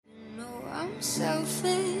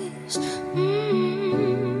Selfish,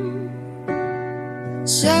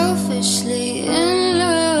 selfishly in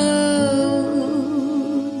love.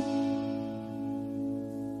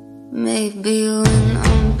 Maybe when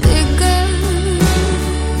I'm bigger.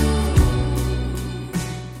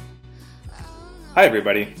 Hi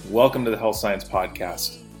everybody, welcome to the Health Science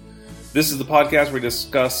Podcast. This is the podcast where we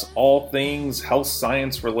discuss all things health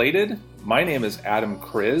science related. My name is Adam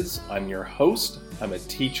Kriz. I'm your host. I'm a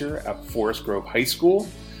teacher at Forest Grove High School.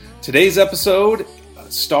 Today's episode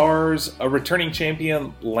stars a returning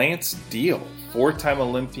champion, Lance Deal, four-time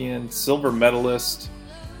Olympian, silver medalist,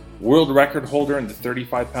 world record holder in the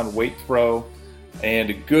 35-pound weight throw,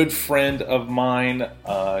 and a good friend of mine.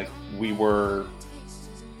 We were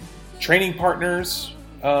training partners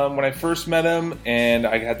when I first met him, and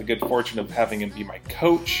I had the good fortune of having him be my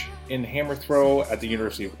coach in hammer throw at the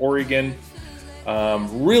University of Oregon.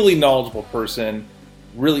 Really knowledgeable person,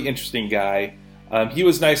 really interesting guy. He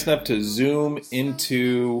was nice enough to Zoom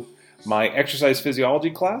into my exercise physiology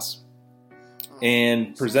class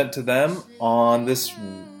and present to them on this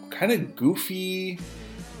kind of goofy,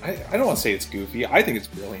 I don't want to say it's goofy, I think it's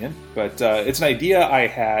brilliant, but it's an idea I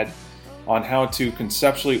had on how to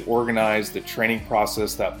conceptually organize the training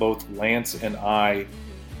process that both Lance and I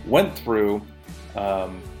went through.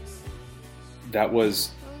 That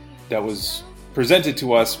was presented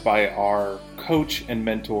to us by our coach and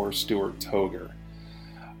mentor, Stuart Toger.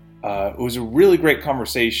 It was a really great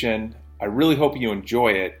conversation. I really hope you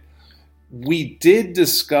enjoy it. We did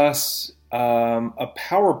discuss a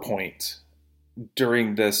PowerPoint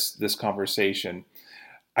during this conversation.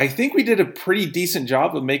 I think we did a pretty decent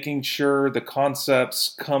job of making sure the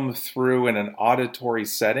concepts come through in an auditory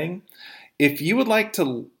setting. If you would like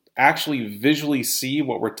to actually visually see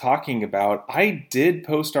what we're talking about, I did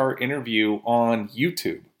post our interview on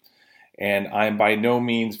YouTube. And I'm by no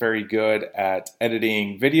means very good at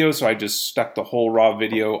editing video, so I just stuck the whole raw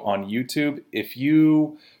video on YouTube. If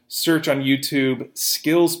you search on YouTube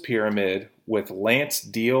Skills Pyramid with Lance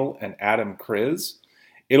Deal and Adam Kriz,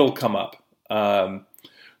 it'll come up.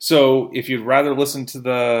 So if you'd rather listen to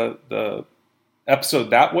the episode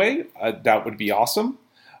that way, that would be awesome.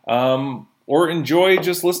 Or enjoy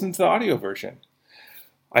just listening to the audio version.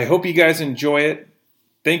 I hope you guys enjoy it.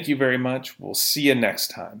 Thank you very much. We'll see you next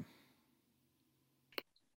time.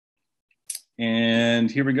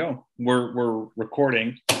 And here we go. We're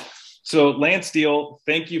recording. So Lance Deal,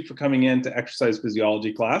 thank you for coming in to exercise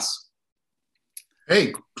physiology class.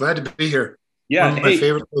 Hey, glad to be here. Yeah, one of my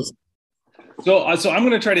favorite places. So I'm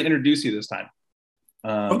going to try to introduce you this time.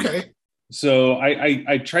 Okay. So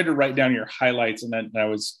I tried to write down your highlights, and then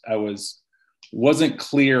I wasn't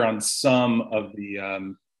clear on some of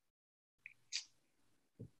the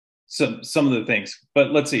some of the things.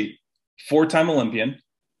 But let's see. Four-time Olympian.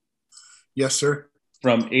 Yes, sir.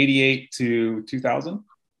 From 88 to 2000.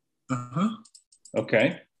 Uh-huh.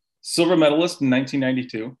 Okay. Silver medalist in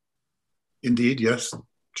 1992. Indeed, yes.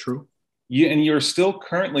 True. You're still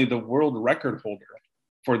currently the world record holder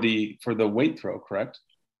for the weight throw, correct?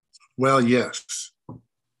 Well, yes.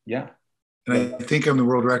 Yeah. And I think I'm the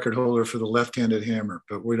world record holder for the left-handed hammer,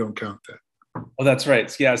 but we don't count that. Oh, that's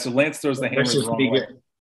right. Yeah, so Lance throws the hammer the wrong way.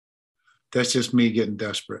 That's just me getting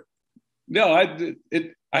desperate. No,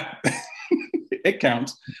 it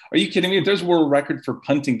counts. Are you kidding me? If there's a world record for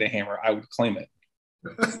punting the hammer, I would claim it.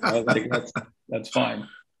 That's fine.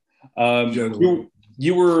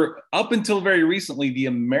 You were, up until very recently, the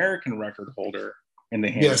American record holder in the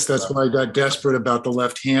hammer. Yes, that's why I got desperate about the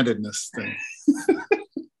left-handedness thing.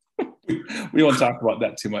 We won't talk about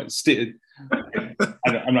that too much.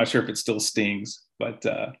 I'm not sure if it still stings, but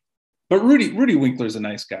Rudy Winkler's a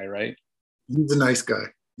nice guy, right? He's a nice guy.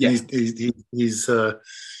 Yeah.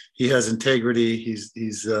 He has integrity.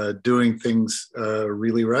 He's doing things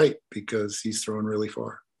really right because he's throwing really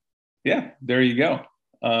far. Yeah, there you go.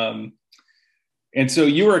 And so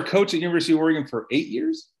you were a coach at University of Oregon for 8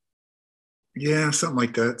 years? Yeah, something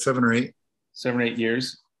like that. 7 or 8. 7 or 8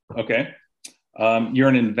 years. Okay. You're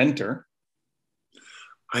an inventor.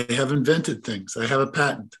 I have invented things. I have a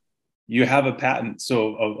patent. You have a patent.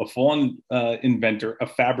 So a full-on inventor, a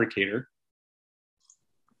fabricator.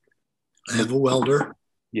 I have a welder.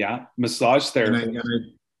 Yeah. Massage therapist.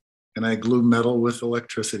 And I glue metal with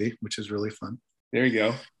electricity, which is really fun. There you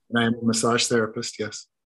go. And I'm a massage therapist, yes.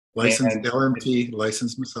 Licensed LMT,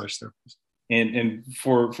 licensed massage therapist. And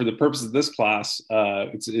for the purpose of this class,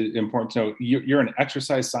 it's important to know you're an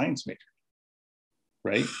exercise science major,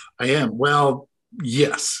 right? I am. Well,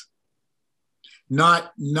 yes.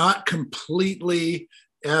 Not completely,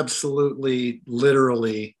 absolutely,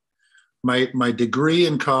 literally. My degree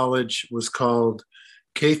in college was called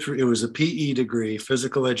K through, it was a PE degree,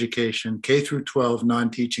 physical education, K through 12,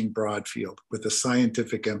 non-teaching broad field with a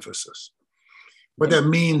scientific emphasis. What that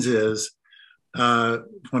means is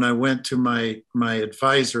when I went to my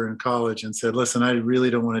advisor in college and said, listen, I really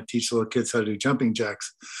don't want to teach little kids how to do jumping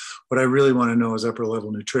jacks. What I really want to know is upper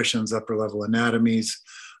level nutritions, upper level anatomies,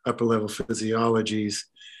 upper level physiologies.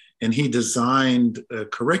 And he designed a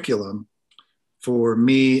curriculum for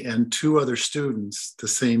me and 2 other students the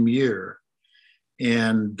same year.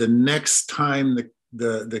 And the next time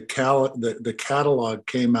the catalog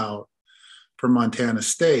came out for Montana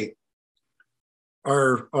State,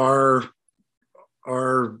 our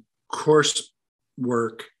course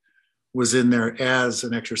work was in there as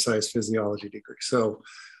an exercise physiology degree. So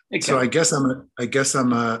I guess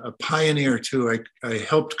I'm a pioneer too. I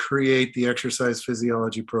helped create the exercise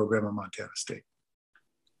physiology program at Montana State.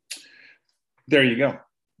 There you go.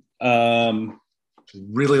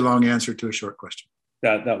 Really long answer to a short question.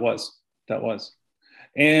 That was,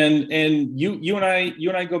 and you and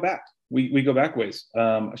I go back. We go back ways.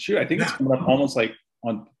 Shoot, I think it's coming up almost like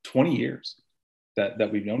on 20 years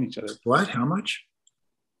that we've known each other. What? How much?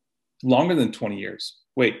 Longer than 20 years.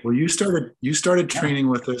 Wait. Well, you started training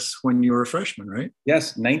with us when you were a freshman, right?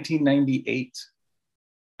 Yes, 1998.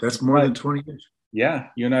 That's more than 20 years. Yeah,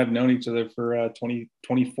 you and I have known each other for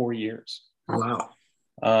 24 years. Wow.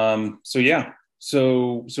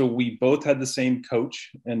 So we both had the same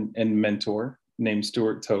coach and mentor named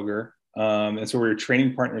Stuart Toger. And so we were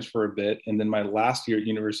training partners for a bit. And then my last year at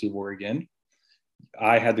University of Oregon,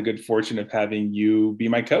 I had the good fortune of having you be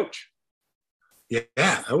my coach. Yeah,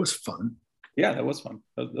 that was fun. Yeah, that was fun.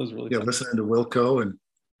 That was really fun. Listening to Wilco and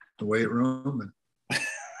the weight room. It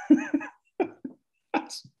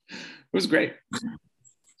was great.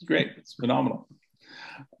 It's great. It's phenomenal.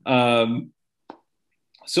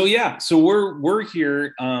 So we're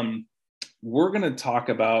here. We're going to talk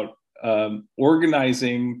about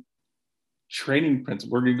organizing training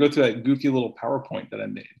principles. We're going to go through that goofy little PowerPoint that I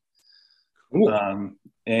made. Cool.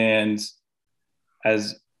 And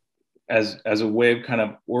as a way of kind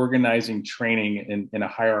of organizing training in a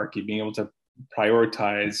hierarchy, being able to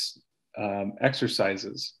prioritize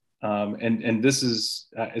exercises. And this is,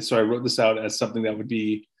 so I wrote this out as something that would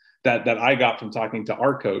be, that I got from talking to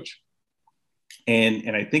our coach.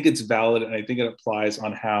 And I think it's valid, and I think it applies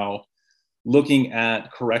on how looking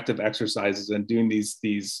at corrective exercises and doing these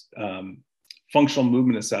functional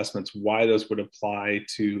movement assessments, why those would apply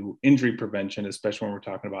to injury prevention, especially when we're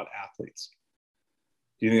talking about athletes.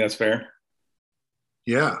 Do you think that's fair?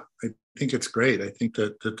 Yeah, I think it's great. I think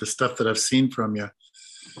that the stuff that I've seen from you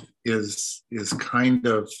is kind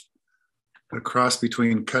of a cross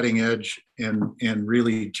between cutting edge and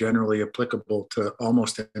really generally applicable to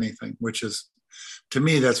almost anything, which is, to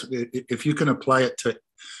me, that's, if you can apply it to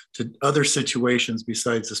other situations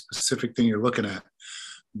besides the specific thing you're looking at,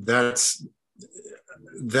 that's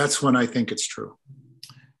when I think it's true.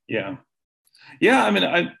 Yeah. Yeah. I mean,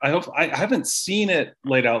 I hope I haven't seen it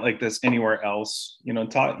laid out like this anywhere else,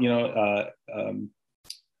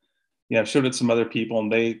 I've showed it to some other people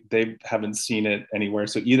and they haven't seen it anywhere.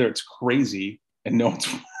 So either it's crazy and no one's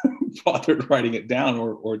bothered writing it down,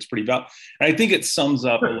 or it's pretty valid. And I think it sums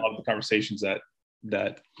up a lot of the conversations that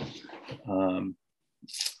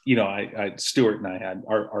Stuart and I had,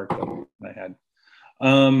 our coach and I had.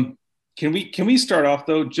 Can we start off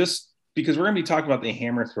though, just because we're going to be talking about the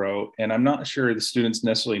hammer throw, and I'm not sure the students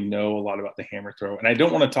necessarily know a lot about the hammer throw, and I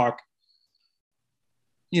don't want to talk,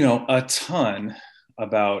 a ton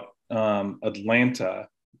about Atlanta,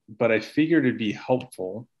 but I figured it'd be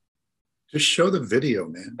helpful. Just show the video,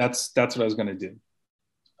 man. That's what I was going to do.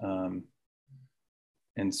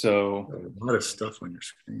 And so a lot of stuff on your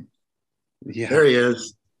screen. Yeah, there he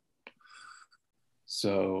is.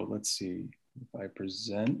 So let's see if I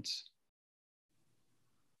present.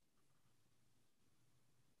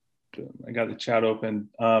 I got the chat open.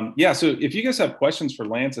 So if you guys have questions for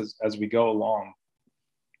Lance as we go along,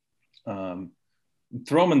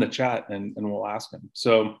 throw them in the chat and we'll ask them.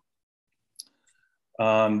 So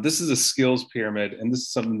this is a skills pyramid, and this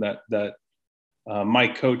is something that my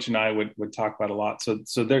coach and I would talk about a lot.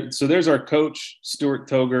 So there's our coach, Stuart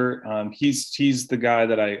Toger. He's the guy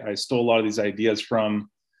that I stole a lot of these ideas from.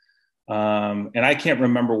 And I can't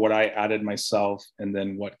remember what I added myself and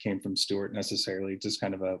then what came from Stuart necessarily, just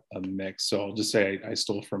kind of a mix. So I'll just say I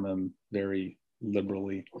stole from him very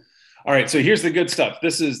liberally. All right. So here's the good stuff.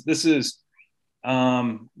 This is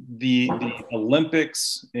the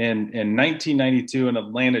Olympics in 1992 in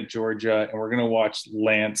Atlanta, Georgia. And we're going to watch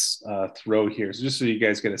Lance throw here. So just so you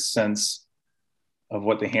guys get a sense of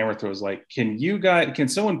what the hammer throw is like. Can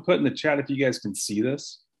someone put in the chat if you guys can see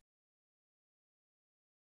this?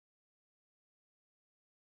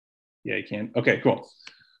 Yeah, you can. Okay, cool.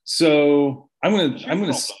 So I'm gonna.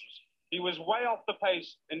 He was way off the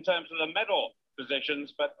pace in terms of the medal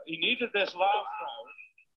positions, but he needed this last row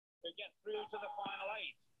to get through to the final 8.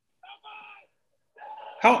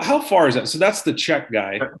 How far is that? So that's the Czech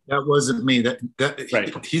guy. That wasn't me.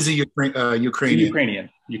 Right. He's a Ukrainian.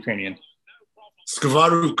 Ukrainian.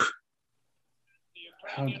 Skvaruk.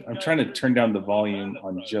 I'm trying to turn down the volume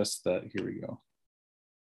on just the. Here we go.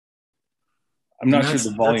 I'm not sure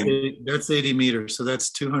the volume. That's 80 meters, so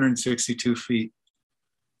that's 262 feet,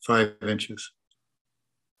 5 inches.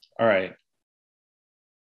 All right.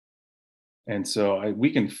 And so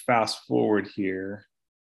we can fast forward here.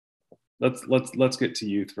 Let's get to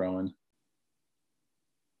you throwing.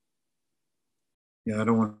 Yeah, I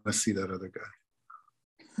don't want to see that other guy.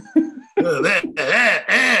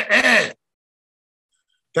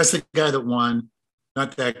 That's the guy that won,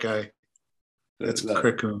 not that guy. That's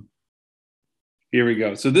Krikun. Here we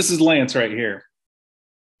go. So this is Lance right here.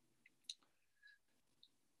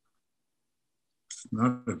 It's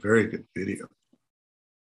not a very good video.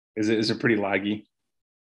 Is it pretty laggy?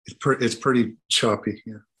 It's pretty choppy.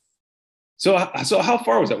 Yeah. So how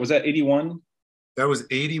far was that? Was that 81? That was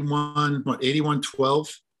 81. What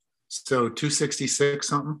 81.12? So 266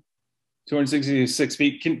 something. 266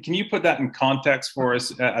 feet. Can you put that in context for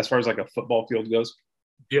us as far as like a football field goes?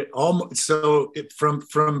 Yeah, almost. So from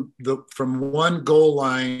one goal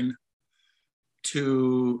line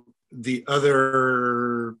to the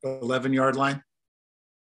other 11-yard line.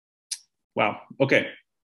 Wow. Okay.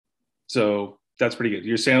 So that's pretty good.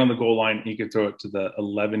 You're standing on the goal line and you can throw it to the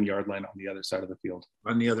 11-yard line on the other side of the field.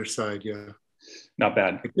 On the other side, yeah. Not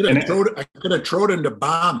bad. I could have thrown it into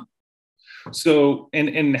bomb. So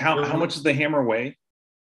and how much does the hammer weigh?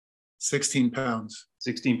 16 pounds.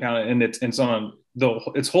 16 pounds, and it's on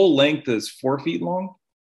its whole length is 4 feet long.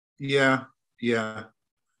 Yeah.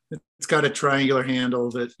 It's got a triangular handle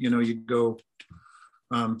that you go,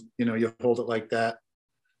 you hold it like that,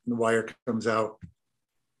 and the wire comes out.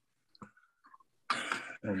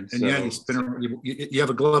 And yeah, you spin. You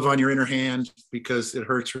have a glove on your inner hand because it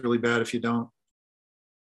hurts really bad if you don't.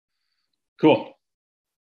 Cool.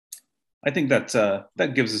 I think that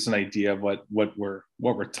gives us an idea of what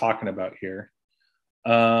we're talking about here.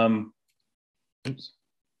 Oops.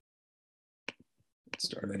 Let's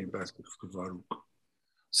start.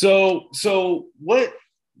 So what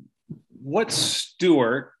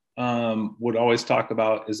Stuart would always talk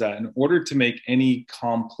about is that in order to make any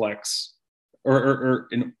complex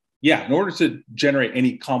in order to generate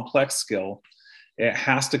any complex skill, it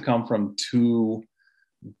has to come from two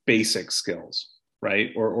basic skills,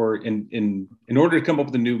 right? Or in order to come up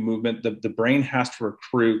with a new movement, the brain has to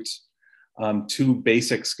recruit two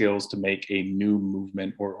basic skills to make a new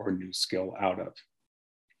movement or new skill out of.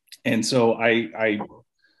 And so I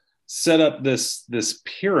set up this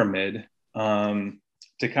pyramid to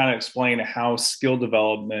kind of explain how skill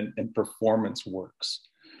development and performance works.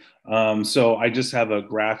 So I just have a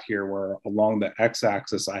graph here where along the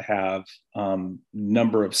x-axis I have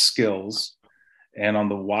number of skills, and on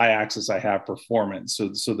the y-axis I have performance.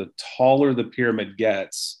 So the taller the pyramid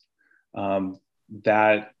gets,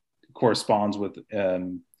 that corresponds with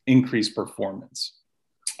increased performance.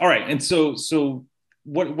 All right, and so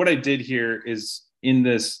what I did here is in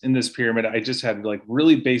this pyramid, I just had like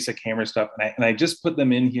really basic hammer stuff, and I just put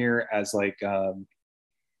them in here as like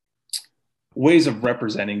ways of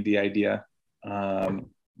representing the idea. And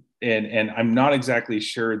I'm not exactly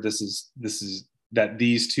sure this is that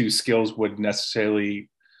these two skills would necessarily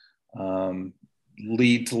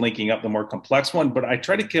lead to linking up the more complex one, but I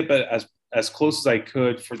try to keep it as close as I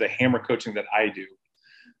could for the hammer coaching that I do,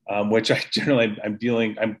 which I generally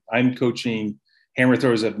I'm coaching hammer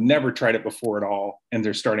throwers that have never tried it before at all, and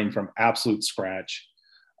they're starting from absolute scratch.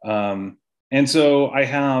 And so I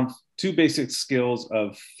have two basic skills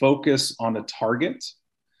of focus on a target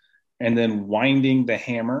and then winding the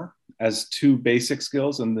hammer as two basic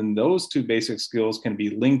skills. And then those two basic skills can be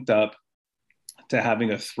linked up to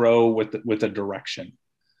having a throw with a direction.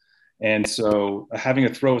 And so having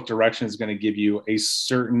a throw with direction is going to give you a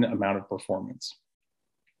certain amount of performance.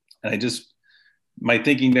 And my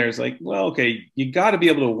thinking there is like, well, okay, you got to be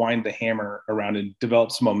able to wind the hammer around and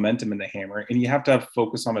develop some momentum in the hammer. And you have to have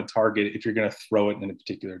focus on a target if you're going to throw it in a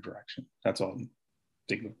particular direction. That's all I'm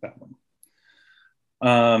thinking with that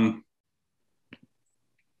one.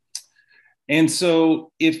 And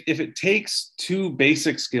so if it takes two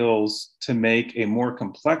basic skills to make a more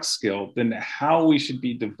complex skill, then how we should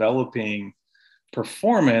be developing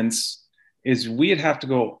performance is we'd have to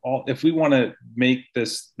go if we want to make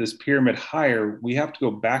this pyramid higher, we have to go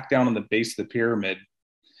back down on the base of the pyramid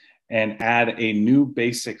and add a new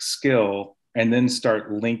basic skill and then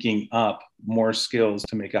start linking up more skills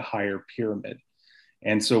to make a higher pyramid.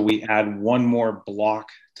 And so we add one more block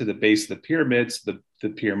to the base of the pyramid so the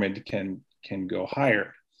pyramid can go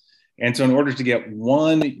higher. And so in order to get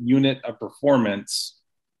one unit of performance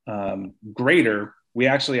greater, we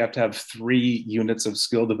actually have to have 3 units of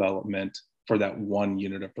skill development for that 1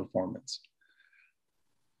 unit of performance.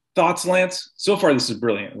 Thoughts, Lance? So far, this is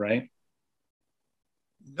brilliant, right?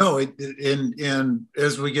 No, and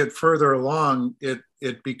as we get further along,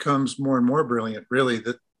 it becomes more and more brilliant. Really,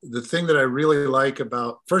 the thing that I really like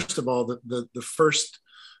about, first of all, the first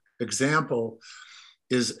example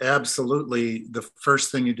is absolutely the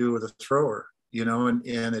first thing you do with a thrower, and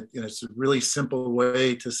it's a really simple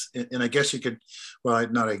way to, and I guess you could, well,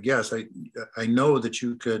 not I guess, I know that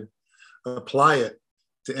you could apply it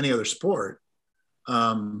to any other sport.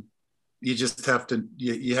 You just have to,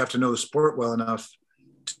 you have to know the sport well enough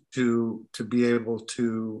to be able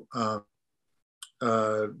to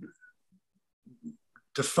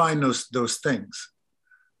define those things,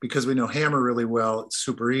 because we know hammer really well. It's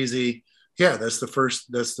super easy. Yeah, that's the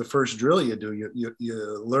first drill you do.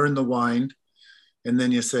 You learn the wind, and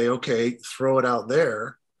then you say, okay, throw it out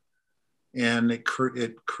there, and it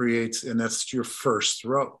creates, and that's your first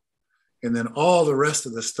throw. And then all the rest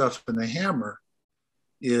of the stuff in the hammer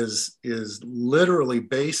is literally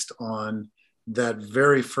based on that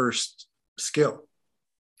very first skill.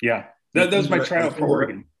 Yeah, that was my tryout for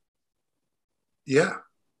Oregon. Yeah,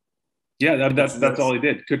 that's all he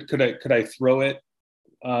did. Could I throw it,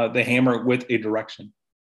 the hammer with a direction?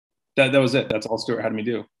 That was it. That's all Stuart had me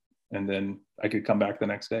do, and then I could come back the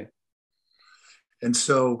next day. And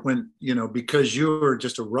so when, because you were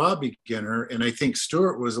just a raw beginner, and I think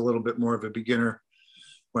Stuart was a little bit more of a beginner.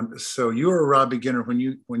 So you were a raw beginner when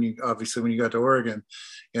you obviously when you got to Oregon,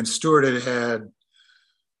 and Stuart had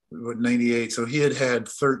 98. So he had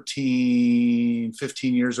 13,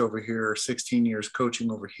 15 years over here, or 16 years coaching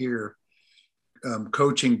over here,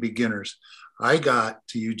 coaching beginners. I got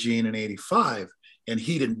to Eugene in 85, and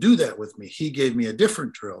he didn't do that with me. He gave me a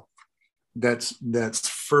different drill. That's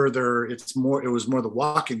further. It was more the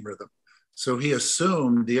walking rhythm. So he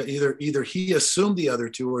assumed either he assumed the other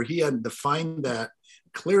two, or he hadn't defined that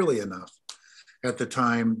clearly enough at the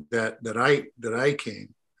time that I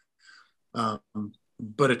came.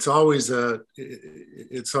 But it's always a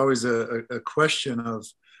question of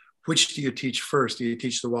which do you teach first? Do you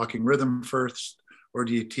teach the walking rhythm first, or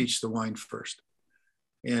do you teach the wind first?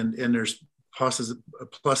 And there's pluses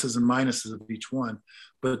and minuses of each one,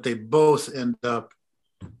 but they both end up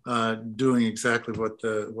doing exactly what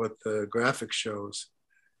the graphic shows.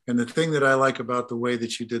 And the thing that I like about the way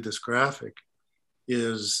that you did this graphic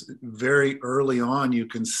is very early on, you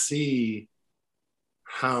can see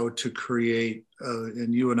how to create,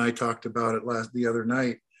 and you and I talked about it the other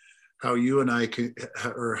night, how you and I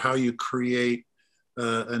how you create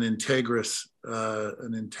an integrous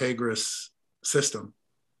system,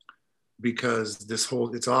 because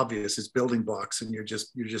it's obvious, it's building blocks, and you're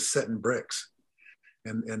just setting bricks.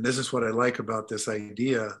 And this is what I like about this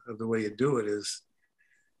idea of the way you do it, is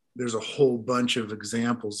there's a whole bunch of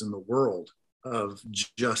examples in the world of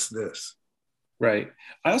just this. Right.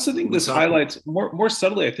 I also think this highlights more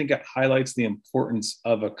subtly, I think it highlights the importance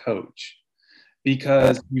of a coach,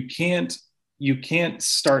 because you can't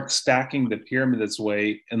start stacking the pyramid this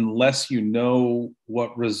way unless you know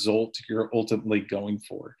what result you're ultimately going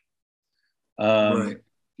for. Right.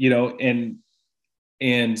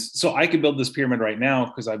 And so I could build this pyramid right now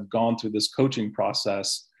because I've gone through this coaching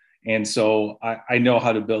process. And so I know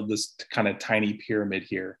how to build this kind of tiny pyramid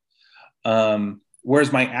here.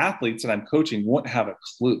 Whereas my athletes that I'm coaching won't have a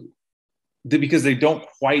clue, because they don't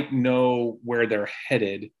quite know where they're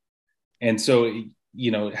headed. And so,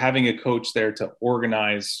 having a coach there to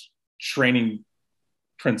organize training,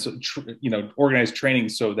 organize training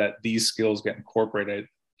so that these skills get incorporated,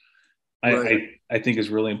 right. I think is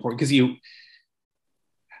really important, because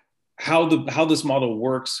how this model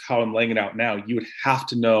works, how I'm laying it out now, you would have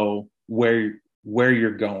to know where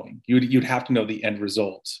you're going. You'd have to know the end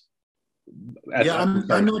result. I'm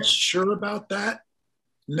not sure about that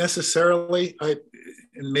necessarily.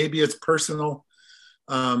 And maybe it's personal,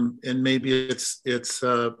 and maybe it's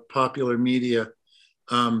popular media.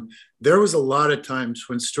 There was a lot of times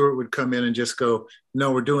when Stuart would come in and just go,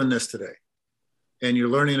 "No, we're doing this today," and you're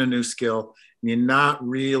learning a new skill, and you're not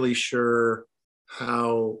really sure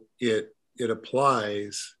how it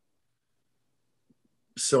applies.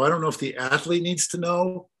 So I don't know if the athlete needs to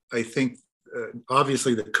know. I think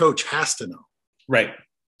obviously the coach has to know. Right.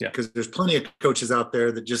 Yeah. Because there's plenty of coaches out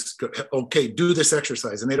there that just go, okay, do this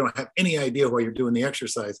exercise, and they don't have any idea why you're doing the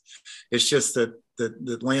exercise. It's just that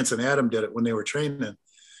Lance and Adam did it when they were training,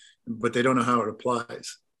 but they don't know how it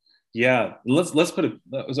applies. Yeah, let's put it.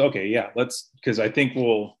 Okay, yeah, because I think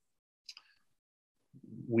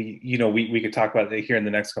we could talk about it here in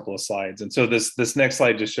the next couple of slides. And so this next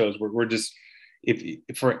slide just shows we're just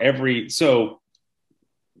so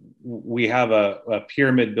we have a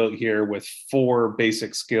pyramid built here with 4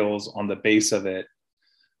 basic skills on the base of it.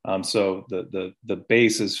 So the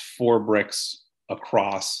base is 4 bricks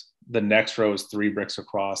across. The next row is 3 bricks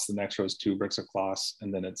across. The next row is 2 bricks across,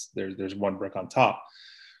 and then there's 1 brick on top.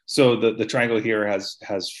 So the triangle here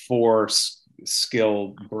has 4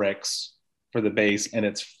 skill bricks for the base, and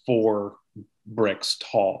it's 4 bricks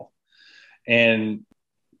tall. And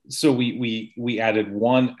so we added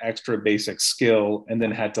 1 extra basic skill, and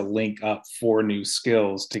then had to link up 4 new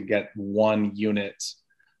skills to get 1 unit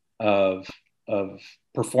of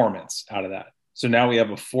performance out of that. So now we have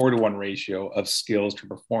a 4-to-1 ratio of skills to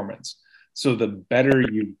performance. So the better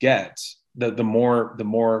you get, the more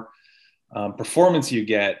performance you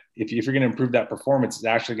get, if you're going to improve that performance, it's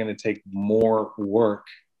actually going to take more work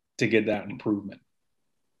to get that improvement.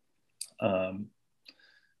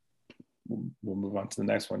 We'll move on to the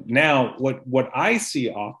next one. Now, what I see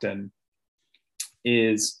often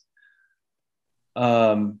is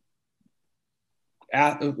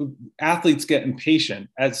athletes get impatient.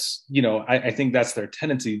 As you know, I think that's their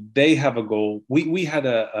tendency. They have a goal. We had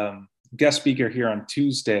a guest speaker here on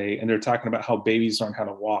Tuesday, and they're talking about how babies learn how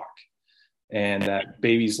to walk, and that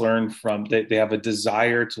babies learn from they have a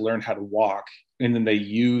desire to learn how to walk, and then they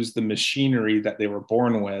use the machinery that they were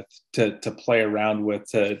born with to play around with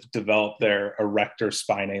to develop their erector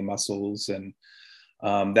spinae muscles and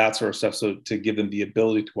that sort of stuff. So to give them the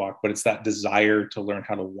ability to walk, but it's that desire to learn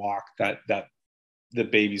how to walk that the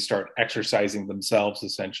babies start exercising themselves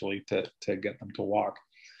essentially to get them to walk.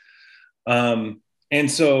 And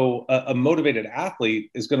so a motivated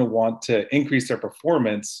athlete is going to want to increase their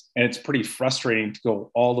performance. And it's pretty frustrating to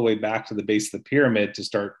go all the way back to the base of the pyramid to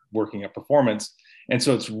start working at performance. And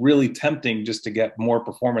so it's really tempting just to get more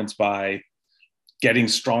performance by getting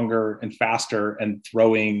stronger and faster and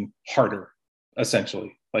throwing harder,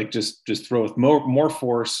 essentially. Like just throw with more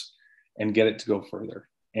force and get it to go further.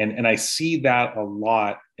 And I see that a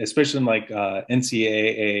lot, especially in like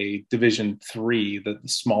NCAA Division III, the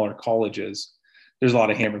smaller colleges. There's a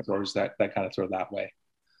lot of hammer throwers that kind of throw that way.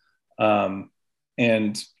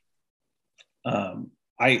 And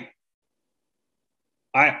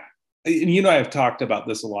you know, I've talked about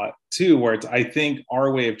this a lot too, where I think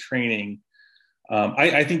our way of training,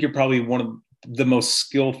 I think you're probably one of the most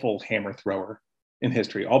skillful hammer thrower in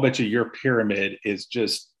history. I'll bet you your pyramid is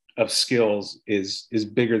just of skills is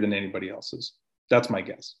bigger than anybody else's. That's my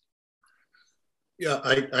guess. Yeah,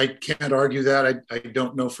 I can't argue that. I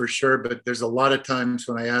don't know for sure, but there's a lot of times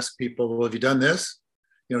when I ask people, well, have you done this?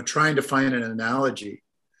 You know, trying to find an analogy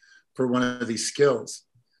for one of these skills.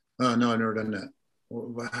 No, I've never done that.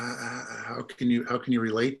 Well, how can you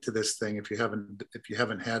relate to this thing if you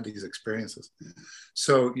haven't had these experiences?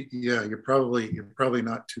 So yeah, you're probably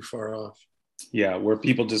not too far off. Yeah, where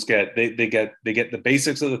people just get they get the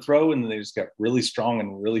basics of the throw, and then they just get really strong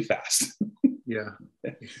and really fast. Yeah.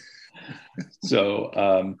 So,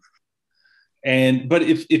 but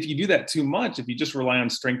if you do that too much, if you just rely on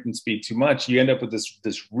strength and speed too much, you end up with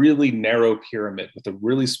this really narrow pyramid with a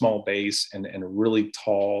really small base and a really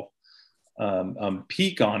tall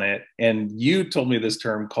peak on it. And you told me this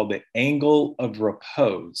term called the angle of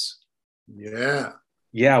repose. Yeah.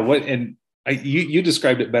 Yeah. What and you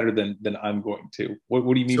described it better than I'm going to.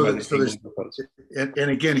 What do you mean by the angle of repose? And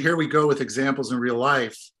again, here we go with examples in real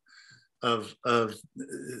life of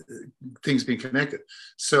things being connected.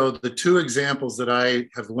 So the 2 examples that I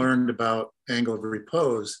have learned about angle of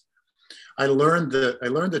repose, I learned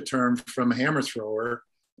the term from a hammer thrower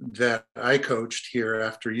that I coached here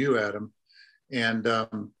after you, Adam. And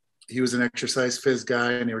he was an exercise phys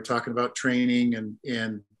guy, and they were talking about training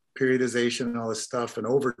and periodization and all this stuff and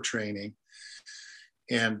overtraining.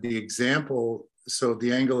 And the example, so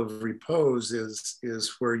the angle of repose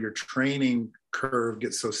is where your training curve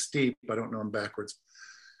gets so steep, I don't know them backwards,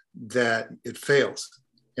 that it fails.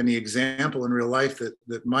 And the example in real life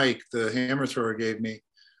that Mike, the hammer thrower, gave me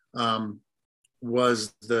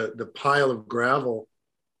was the pile of gravel,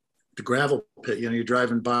 the gravel pit. You know, you're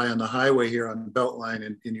driving by on the highway here on the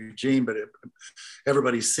Beltline in Eugene, but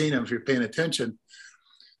everybody's seen them if you're paying attention.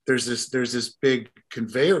 There's this big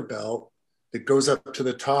conveyor belt that goes up to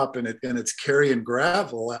the top, and it's carrying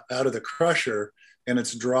gravel out of the crusher, and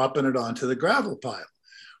it's dropping it onto the gravel pile.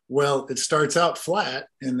 Well, it starts out flat.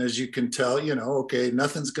 And as you can tell, okay,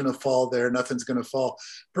 nothing's going to fall there. Nothing's going to fall.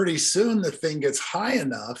 Pretty soon the thing gets high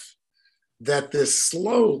enough that this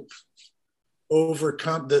slope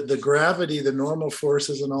overcome the gravity, the normal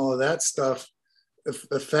forces and all of that stuff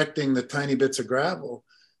affecting the tiny bits of gravel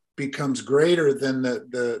becomes greater than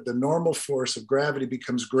the normal force of gravity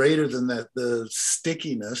becomes greater than the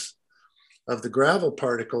stickiness of the gravel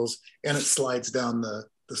particles, and it slides down the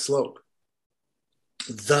slope,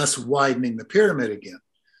 thus widening the pyramid again.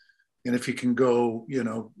 And if you can go,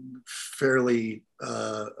 fairly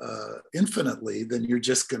infinitely, then you're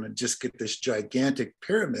just going to get this gigantic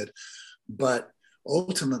pyramid. But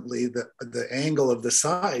ultimately, the angle of the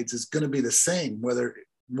sides is going to be the same, whether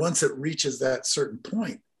once it reaches that certain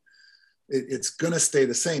point, it's going to stay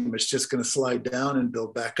the same. It's just going to slide down and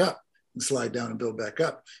build back up and slide down and build back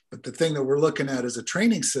up. But the thing that we're looking at as a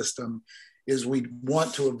training system is we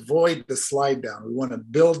want to avoid the slide down. We want to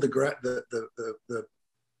build the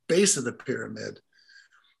base of the pyramid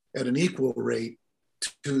at an equal rate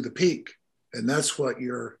to the peak. And that's why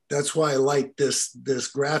I like this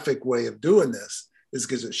graphic way of doing this, is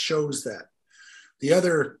because it shows that. The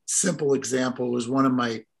other simple example was one of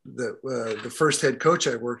the first head coach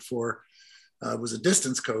I worked for was a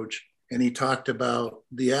distance coach, and he talked about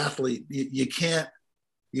the athlete. You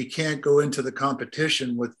can't go into the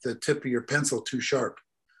competition with the tip of your pencil too sharp,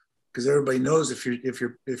 because everybody knows if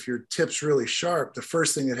your tip's really sharp, the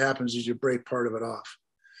first thing that happens is you break part of it off.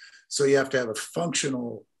 So you have to have a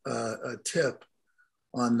functional tip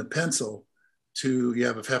on the pencil you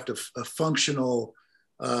have a functional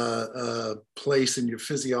place in your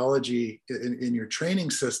physiology, in your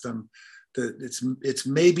training system, that it's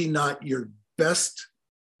maybe not your best,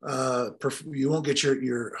 you won't get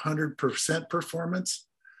your 100% performance,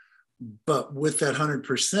 but with that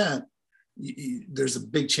 100%, there's a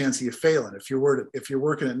big chance of you failing. If you're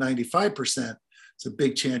working at 95%, it's a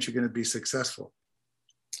big chance you're going to be successful.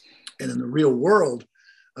 And in the real world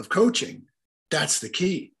of coaching, that's the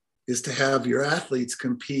key, is to have your athletes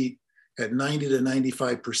compete at 90 to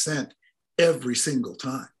 95% every single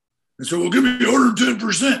time. And so, well, give me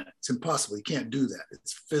 110%. It's impossible. You can't do that.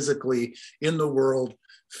 It's physically, in the world,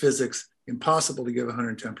 physics, impossible to give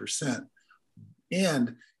 110%.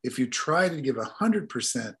 And if you try to give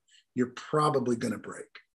 100%, you're probably going to break.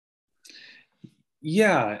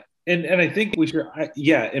 Yeah. And I think we should,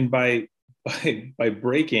 and by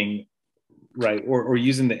breaking, right, or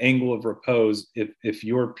using the angle of repose, if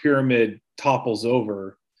your pyramid topples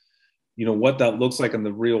over, what that looks like in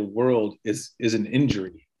the real world is an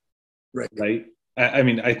injury. Right. I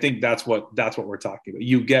mean, I think that's what we're talking about.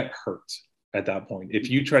 You get hurt at that point. If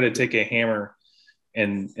you try to take a hammer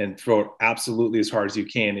and throw it absolutely as hard as you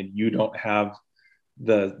can, and you don't have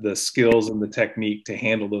the skills and the technique to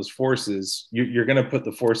handle those forces, you're going to put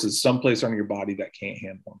the forces someplace on your body that can't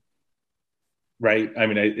handle them. Right. I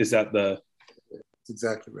mean, is that that's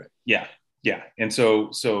exactly right. Yeah. Yeah. And so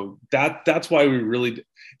that's why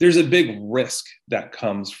there's a big risk that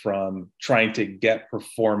comes from trying to get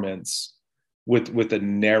performance with a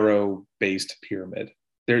narrow based pyramid.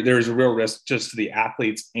 There's a real risk just to the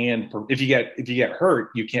athletes. And if you get hurt,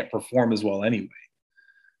 you can't perform as well anyway.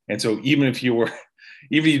 And so even if you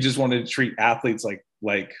just wanted to treat athletes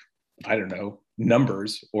like, I don't know,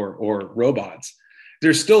 numbers or robots,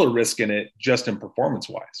 there's still a risk in it, just in performance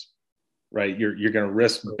wise. Right. You're going to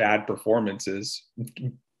risk bad performances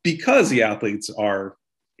because the athletes are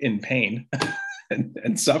in pain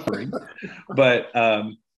and suffering. But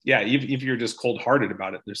if you're just cold hearted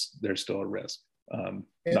about it, there's still a risk.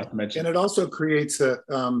 Not to mention. And it also creates a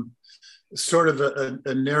sort of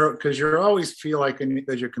a narrow, because you always feel like,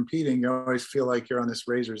 as you're competing, you always feel like you're on this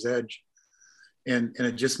razor's edge. And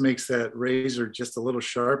it just makes that razor just a little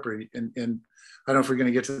sharper. And I don't know if we're going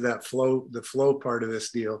to get to that the flow part of this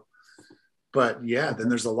deal. But yeah, then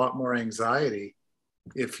there's a lot more anxiety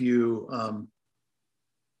if you,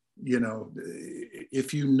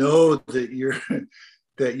 if you know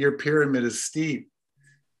that your pyramid is steep,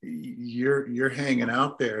 you're hanging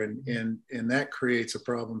out there, and that creates a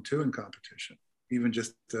problem too in competition, even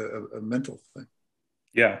just a mental thing.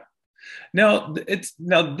 Yeah. Now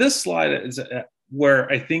this slide is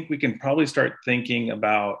where I think we can probably start thinking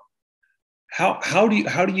about how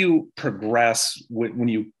do you progress when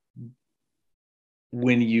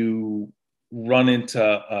you run into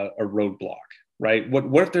a roadblock, right?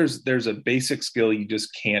 What if there's a basic skill you just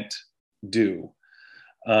can't do?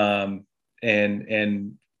 And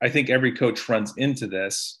I think every coach runs into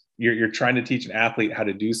this. You're trying to teach an athlete how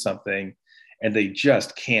to do something, and they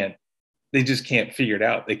just can't figure it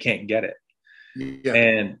out. They can't get it.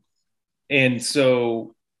 Yeah. And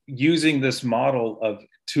so using this model of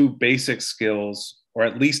two basic skills, or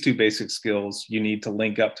at least two basic skills you need to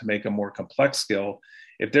link up to make a more complex skill.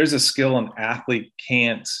 If there's a skill an athlete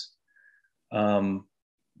can't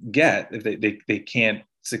get, if they can't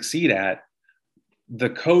succeed at, the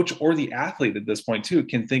coach or the athlete at this point too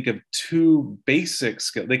can think of two basic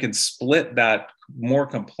skills. They can split that more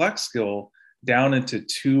complex skill down into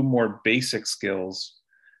two more basic skills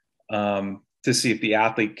to see if the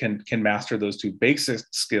athlete can master those two basic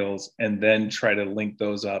skills, and then try to link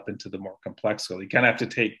those up into the more complex skill. You kind of have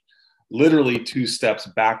to take literally two steps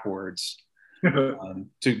backwards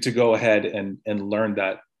to go ahead and learn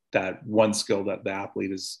that one skill that the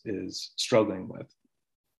athlete is struggling with.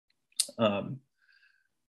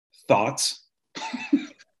 Thoughts?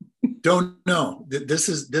 Don't know. This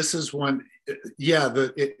is one. Yeah.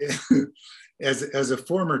 As a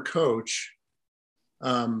former coach,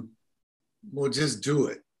 we'll just do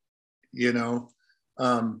it.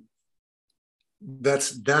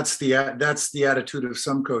 That's the attitude of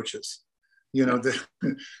some coaches.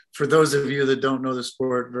 For those of you that don't know the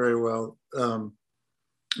sport very well,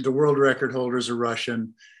 the world record holder is a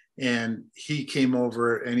Russian, and he came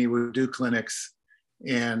over and he would do clinics.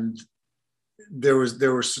 And there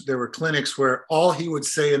were clinics where all he would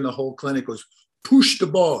say in the whole clinic was push the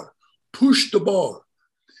bar.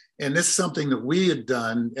 And this is something that we had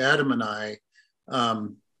done, Adam and I,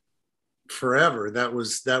 forever. That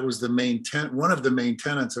was one of the main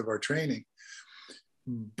tenets of our training.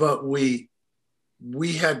 But we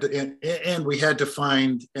had to, and we had to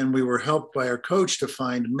find, and we were helped by our coach to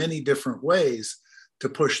find many different ways to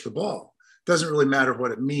push the ball. Doesn't really matter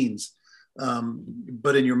what it means.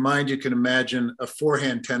 But in your mind, you can imagine a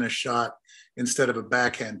forehand tennis shot instead of a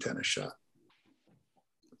backhand tennis shot.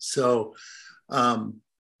 So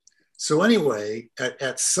anyway,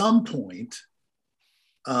 at some point,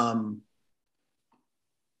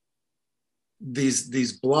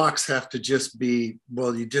 these blocks have to just be,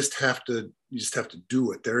 well, you just have to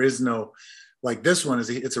do it. There is no, like this one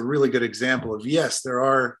it's a really good example of, yes, there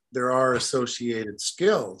are associated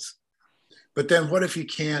skills. But then what if you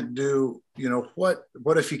can't do, what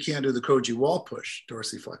if you can't do the Koji wall push,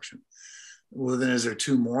 dorsiflexion? Well, then is there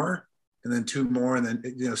two more, and then two more, and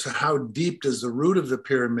then, so how deep does the root of the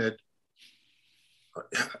pyramid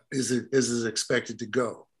is it expected to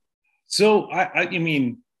go? So I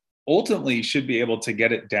mean, ultimately you should be able to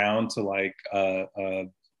get it down to like,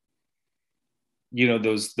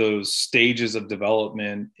 those stages of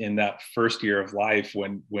development in that first year of life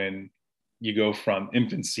when you go from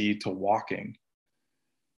infancy to walking.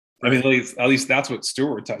 I mean, at least that's what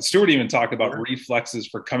Stewart taught. Stewart even talked about reflexes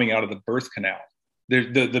for coming out of the birth canal.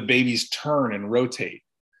 The babies turn and rotate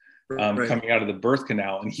coming out of the birth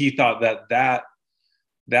canal. And he thought that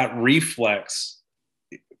reflex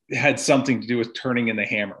had something to do with turning in the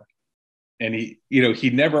hammer. And he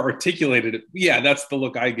never articulated it. Yeah, that's the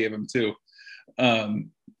look I gave him too.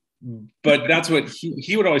 But that's what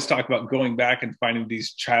he would always talk about, going back and finding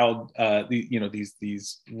these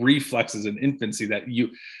these reflexes in infancy that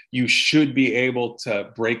you should be able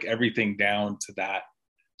to break everything down to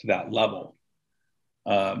that level.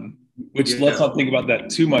 Which let's not think about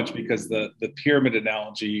that too much, because the pyramid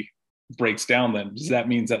analogy breaks down then. Does that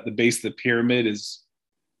mean that the base of the pyramid is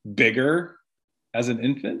bigger as an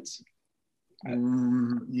infant?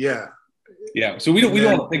 Yeah. So we don't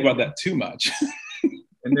want to think about that too much.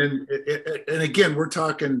 And then, and again,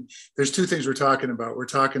 there's two things we're talking about. We're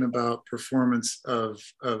talking about performance of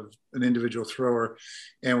an individual thrower,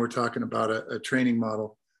 and we're talking about a training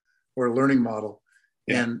model or a learning model.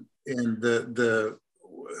 Yeah. And the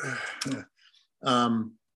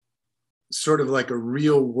sort of like a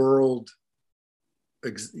real world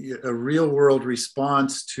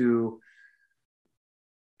response to,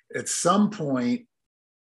 at some point,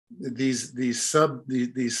 these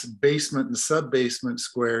basement and sub-basement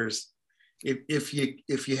squares, if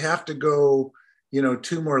you have to go,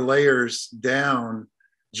 two more layers down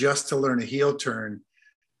just to learn a heel turn,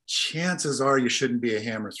 chances are you shouldn't be a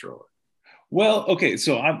hammer thrower. Well, okay,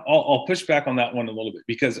 so I'll push back on that one a little bit,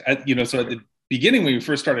 because at the beginning when we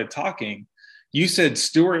first started talking, you said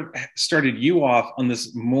Stewart started you off on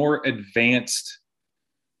this more advanced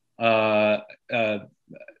hammer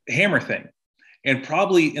thing. And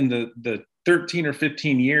probably in the 13 or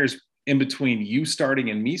 15 years in between you starting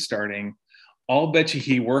and me starting, I'll bet you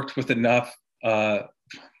he worked with enough suboptimal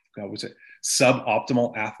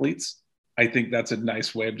athletes. I think that's a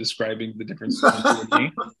nice way of describing the difference between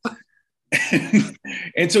me.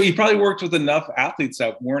 And so he probably worked with enough athletes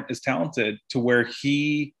that weren't as talented to where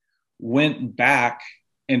he went back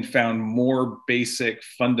and found more basic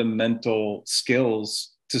fundamental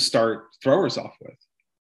skills to start throwers off with.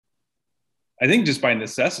 I think just by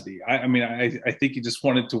necessity. I mean, I think he just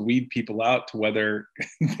wanted to weed people out to whether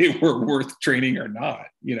they were worth training or not.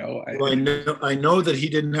 You know, Well, I know that he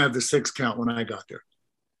didn't have the 6 count when I got there.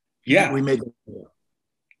 Yeah, we made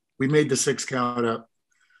the 6 count up.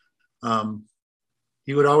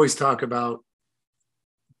 He would always talk about,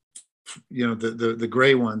 you know, the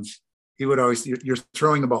gray ones. He would always, you're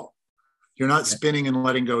throwing the ball. You're not spinning and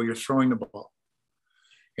letting go. You're throwing the ball.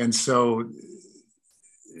 And so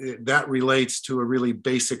that relates to a really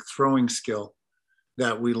basic throwing skill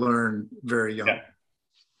that we learn very young. Yeah.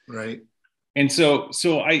 Right. And so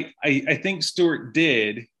I think Stuart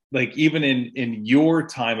did, like, even in your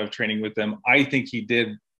time of training with them, I think he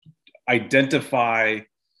did identify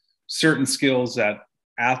certain skills that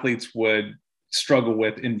athletes would struggle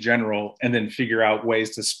with in general, and then figure out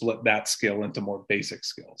ways to split that skill into more basic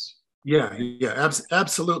skills. Yeah,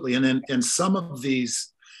 absolutely. And some of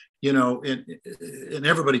these, you know, and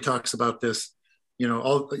everybody talks about this, you know,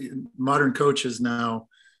 all modern coaches now,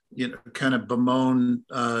 you know, kind of bemoan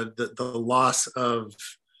the loss of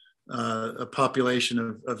a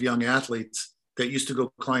population of young athletes that used to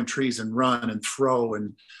go climb trees and run and throw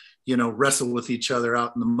and, you know, wrestle with each other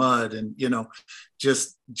out in the mud, and, you know,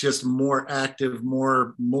 just more active,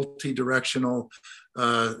 more multi-directional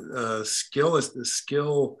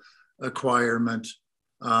skill acquirement,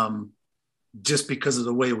 just because of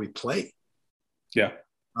the way we play. Yeah.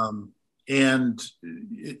 And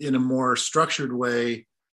in a more structured way,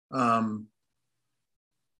 the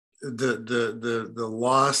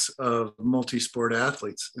loss of multi-sport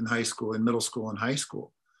athletes in high school, in middle school and high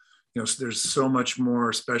school. You know, so there's so much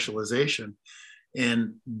more specialization,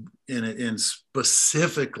 and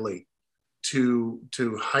specifically to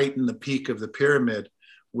heighten the peak of the pyramid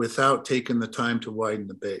without taking the time to widen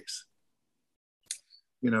the base.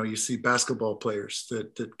 You know, you see basketball players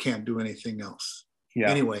that can't do anything else. Yeah.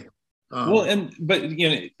 Anyway. Well, but you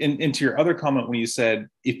know, and to your other comment when you said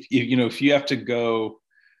if you have to go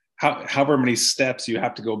however many steps you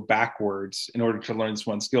have to go backwards in order to learn this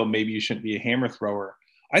one skill, maybe you shouldn't be a hammer thrower.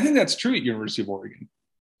 I think that's true at University of Oregon.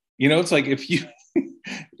 You know, it's like if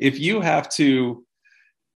you have to,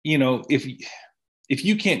 you know, if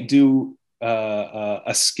you can't do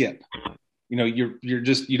a skip, you know,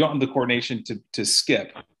 you don't have the coordination to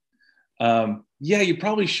skip. Yeah, you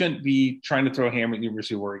probably shouldn't be trying to throw a hammer at the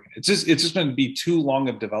University of Oregon. It's just going to be too long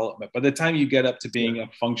of development. By the time you get up to being a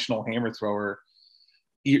functional hammer thrower,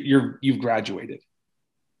 you've graduated.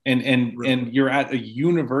 And you're at a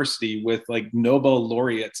university with like Nobel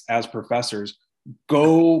laureates as professors.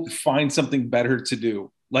 Go find something better to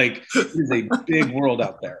do. Like, it is a big world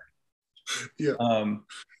out there. Yeah.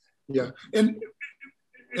 Yeah. And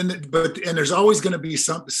there's always going to be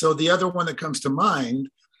something. So the other one that comes to mind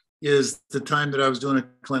is the time that I was doing a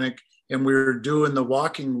clinic and we were doing the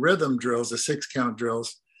walking rhythm drills, the 6 count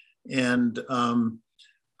drills. And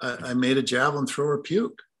I made a javelin thrower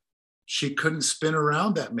puke. She couldn't spin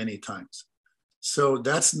around that many times. So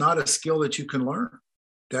that's not a skill that you can learn.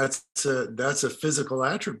 That's a physical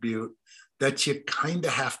attribute that you kind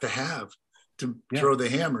of have to throw the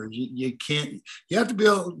hammer. You can't, you have to be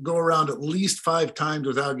able to go around at least 5 times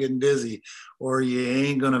without getting dizzy, or you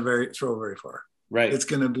ain't going to throw very far. Right. It's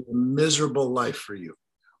going to be a miserable life for you.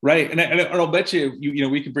 Right. And I'll bet you know,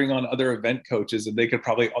 we could bring on other event coaches and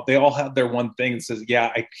they all have their one thing that says,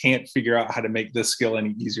 yeah, I can't figure out how to make this skill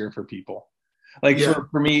any easier for people. Like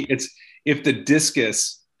for me, it's if the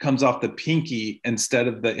discus comes off the pinky instead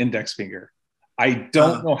of the index finger, I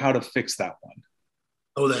don't know how to fix that one.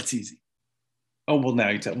 Oh, that's easy. Oh, well, now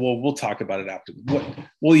you tell, we'll talk about it after.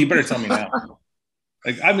 Well, you better tell me now.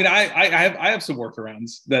 Like, I mean, I have some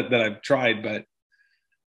workarounds that I've tried, but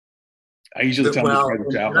I usually tell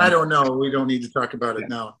them. I don't know. We don't need to talk about it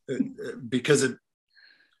now because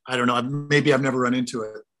I don't know. Maybe I've never run into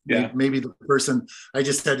it. Yeah. Maybe the person, I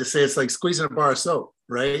just had to say it's like squeezing a bar of soap,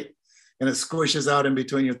 right? And it squishes out in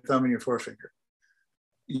between your thumb and your forefinger.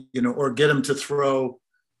 You know, or get them to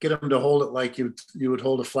hold it like you would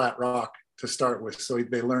hold a flat rock to start with, so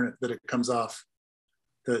they learn it that it comes off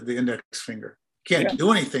the index finger. Can't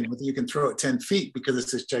do anything with it. You can throw it 10 feet because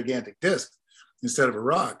it's this gigantic disc instead of a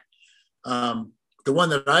rock. The one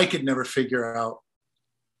that I could never figure out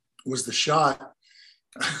was the shot.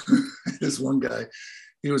 This one guy,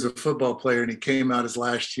 he was a football player and he came out his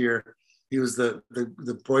last year. He was the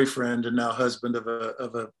boyfriend and now husband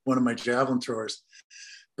of one of my javelin throwers,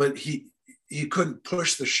 but he couldn't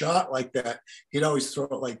push the shot like that. He'd always throw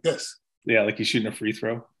it like this. Yeah, like he's shooting a free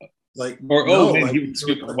throw. Like, he would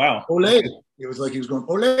scoop. Wow. Ole. It was like he was going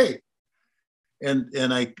ole.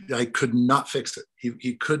 And I could not fix it.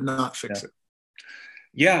 He could not fix it.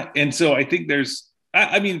 Yeah. And so I think there's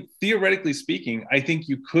I mean, theoretically speaking, I think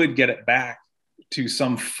you could get it back to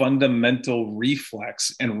some fundamental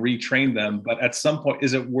reflex and retrain them. But at some point,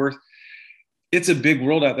 is it worth? It's a big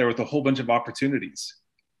world out there with a whole bunch of opportunities.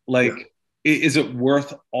 Like, is it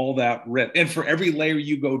worth all that risk? And for every layer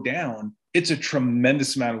you go down, it's a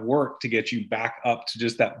tremendous amount of work to get you back up to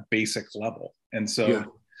just that basic level. And so,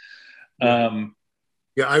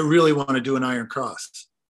 I really want to do an iron cross.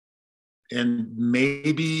 And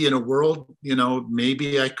maybe in a world,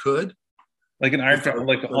 maybe I could. Like an iron cross,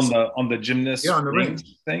 like on the gymnast on the ring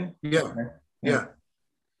thing? Yeah. Okay. Yeah.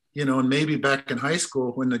 And maybe back in high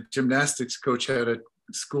school when the gymnastics coach had a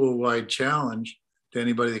school-wide challenge to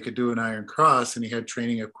anybody that could do an iron cross, and he had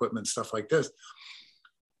training equipment, stuff like this.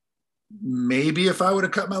 Maybe if I would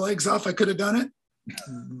have cut my legs off, I could have done it.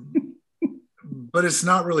 But it's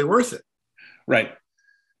not really worth it. Right.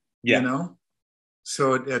 Yeah.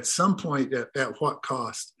 So at some point, at what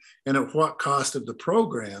cost? And at what cost of the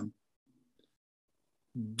program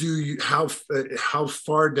how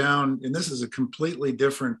far down, and this is a completely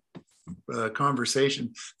different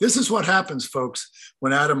conversation. This is what happens, folks,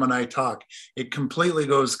 when Adam and I talk. It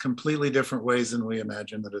goes completely different ways than we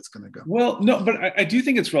imagine that it's going to go. Well, no, but I do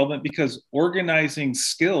think it's relevant because organizing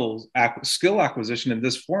skill acquisition in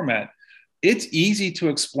this format, it's easy to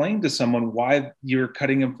explain to someone why you're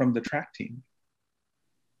cutting them from the track team.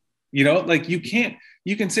 Like you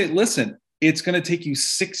can say, listen, it's going to take you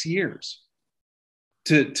 6 years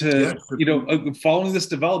to following this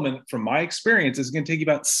development. From my experience, it's going to take you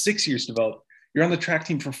about 6 years to develop. You're on the track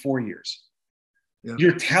team for 4 years. Yeah.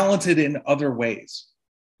 You're talented in other ways.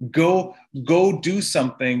 Go do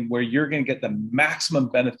something where you're going to get the maximum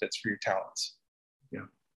benefits for your talents.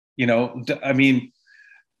 Yeah. I mean,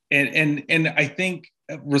 and I think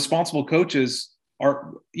responsible coaches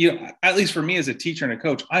are, at least for me as a teacher and a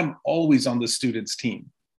coach, I'm always on the student's team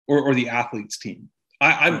or the athlete's team.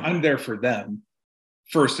 I'm there for them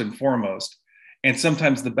first and foremost. And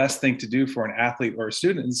sometimes the best thing to do for an athlete or a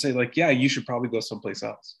student is say, like, yeah, you should probably go someplace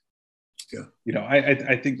else. Yeah.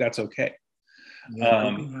 I think that's okay.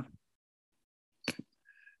 Yeah,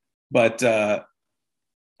 but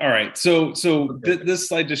all right. So this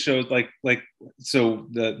slide just shows so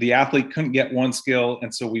the athlete couldn't get one skill.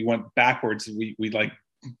 And so we went backwards. We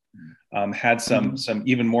had some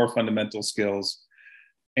even more fundamental skills.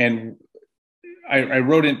 And I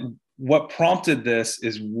wrote in, what prompted this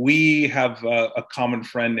is we have a common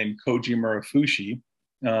friend named Koji Murafushi,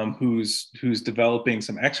 who's developing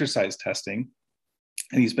some exercise testing.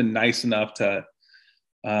 And he's been nice enough to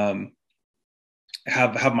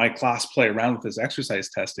have my class play around with this exercise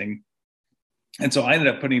testing. And so I ended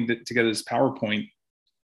up putting together this PowerPoint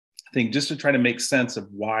thing just to try to make sense of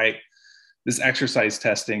why this exercise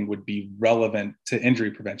testing would be relevant to injury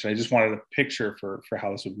prevention. I just wanted a picture for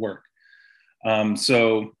how this would work.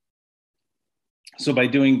 So by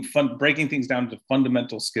breaking things down to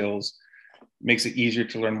fundamental skills makes it easier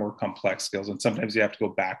to learn more complex skills. And sometimes you have to go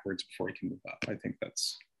backwards before you can move up. I think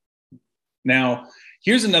that's. Now,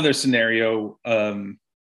 here's another scenario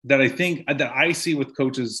that I see with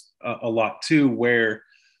coaches a lot too, where,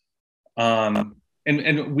 and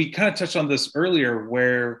we kind of touched on this earlier,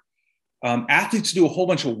 where athletes do a whole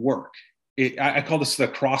bunch of work. I call this the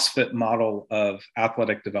CrossFit model of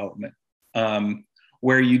athletic development,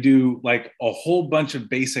 where you do like a whole bunch of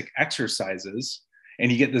basic exercises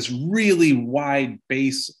and you get this really wide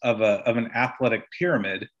base of an athletic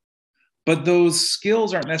pyramid. But those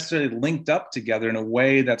skills aren't necessarily linked up together in a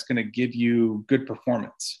way that's going to give you good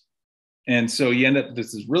performance. And so you end up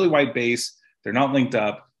this really wide base, they're not linked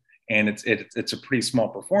up, and it's a pretty small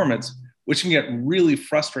performance, which can get really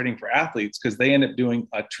frustrating for athletes because they end up doing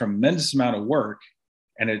a tremendous amount of work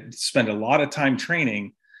and spend a lot of time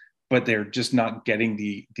training, but they're just not getting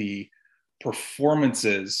the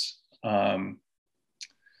performances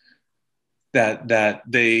that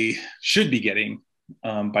they should be getting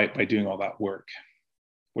by doing all that work.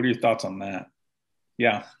 What are your thoughts on that?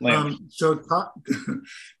 Yeah. So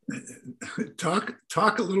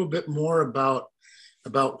talk a little bit more about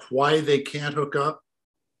why they can't hook up.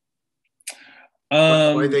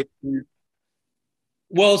 Why they.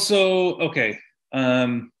 Well, so okay.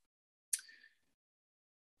 Let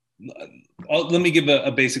me give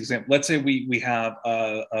a basic example. Let's say we have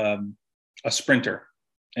a sprinter,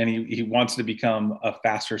 and he wants to become a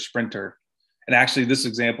faster sprinter. And actually, this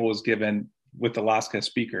example was given with the last guest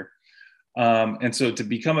speaker. And so to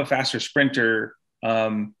become a faster sprinter,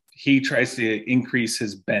 he tries to increase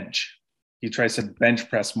his bench. He tries to bench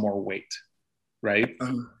press more weight, right?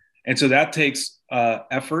 And so that takes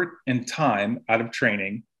effort and time out of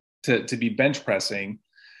training to be bench pressing.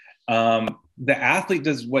 The athlete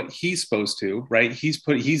does what he's supposed to, right?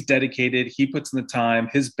 He's dedicated. He puts in the time.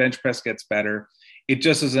 His bench press gets better. It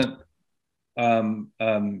just isn't.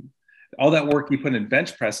 All that work you put in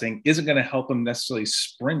bench pressing isn't going to help him necessarily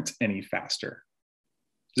sprint any faster.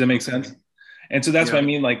 Does that make sense? And so that's what I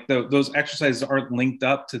mean. Like those exercises aren't linked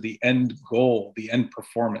up to the end goal, the end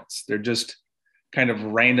performance. They're just kind of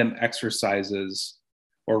random exercises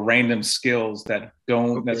or random skills that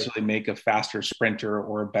don't necessarily make a faster sprinter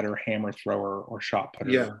or a better hammer thrower or shot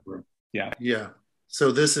putter. Yeah.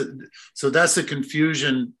 So that's the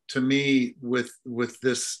confusion to me with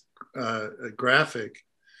this graphic,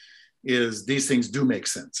 is these things do make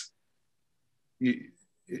sense.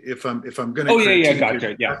 If I'm going to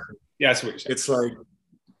gotcha. Yeah, that's what you're saying. It's like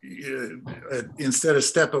instead of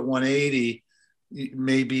step at 180,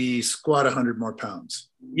 maybe squat 100 more pounds.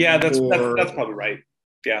 Yeah, that's probably right.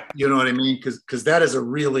 Yeah, you know what I mean? Because that is a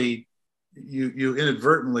really, you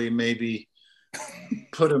inadvertently maybe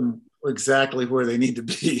put them exactly where they need to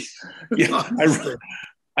be. Yeah,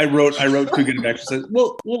 I wrote too good of exercise.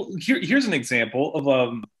 Well, here's an example of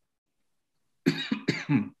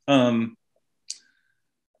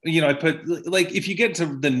I put, like, if you get to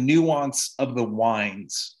the nuance of the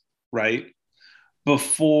winds, right,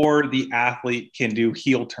 before the athlete can do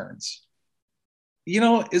heel turns,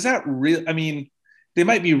 is that real? I mean, they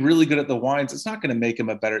might be really good at the winds. It's not going to make them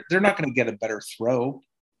they're not going to get a better throw.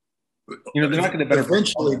 They're not going to better.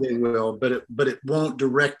 Eventually they will, but it won't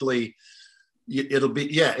directly. It'll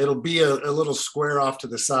be a little square off to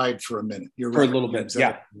the side for a minute. You're for right. a little bit.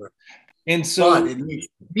 Exactly. Yeah. Right. And so but it needs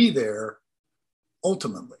to be there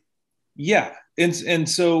ultimately. Yeah. And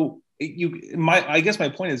so I guess my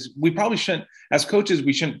point is, we probably shouldn't, as coaches,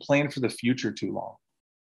 we shouldn't plan for the future too long.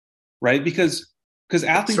 Right. Because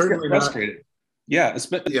athletes Certainly get frustrated. Not. Yeah.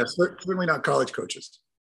 Certainly not college coaches.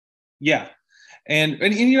 Yeah. And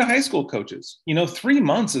high school coaches, 3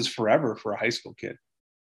 months is forever for a high school kid.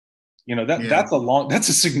 That's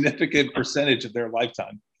a significant percentage of their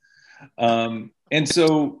lifetime. And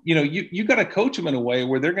so, you got to coach them in a way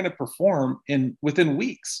where they're going to perform within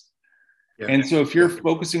weeks. Yeah. And so if you're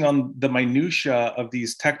focusing on the minutia of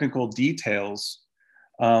these technical details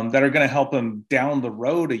that are going to help them down the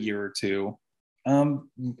road a year or two,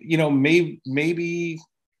 maybe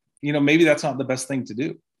that's not the best thing to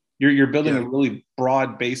do. You're building a really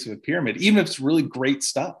broad base of a pyramid, even if it's really great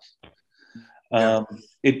stuff.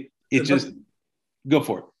 It just go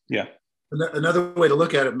for it. Yeah. Another way to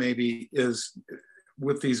look at it maybe is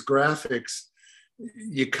with these graphics,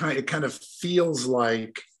 it kind of feels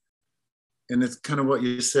like, and it's kind of what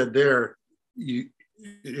you said there,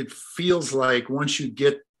 it feels like once you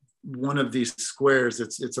get one of these squares,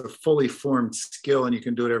 it's a fully formed skill and you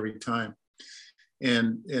can do it every time.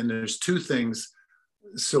 And there's two things.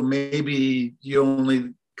 So maybe you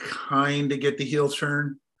only kind of get the heel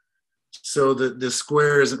turn. So the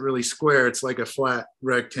square isn't really square. It's like a flat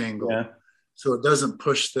rectangle. Yeah. So it doesn't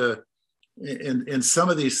push and some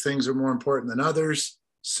of these things are more important than others.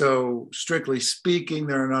 So strictly speaking,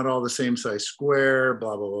 they're not all the same size square,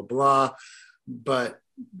 blah, blah, blah, blah. But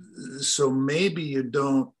so maybe you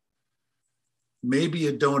don't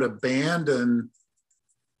abandon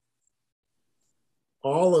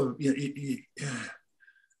all of,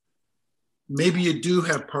 maybe you do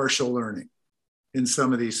have partial learning in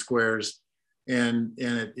some of these squares, and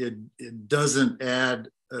it doesn't add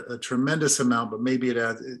a tremendous amount, but maybe it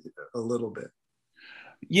adds a little bit.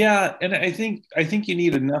 Yeah, and I think you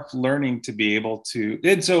need enough learning to be able to.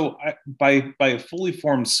 And so, by a fully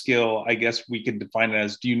formed skill, I guess we could define it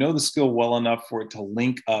as: do you know the skill well enough for it to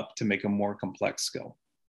link up to make a more complex skill?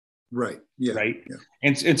 Right. Yeah. Right. Yeah.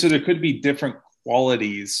 And so there could be different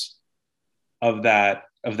qualities of that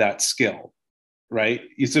skill. Right.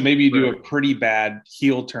 So maybe you do a pretty bad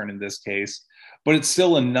heel turn in this case, but it's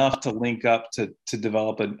still enough to link up to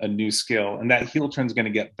develop a new skill. And that heel turn is going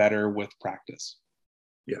to get better with practice.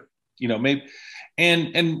 Yeah. Maybe.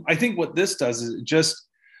 And I think what this does is just,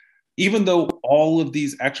 even though all of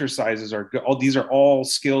these exercises these are all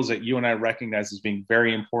skills that you and I recognize as being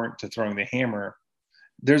very important to throwing the hammer,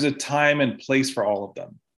 there's a time and place for all of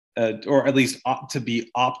them, or at least to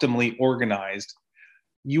be optimally organized.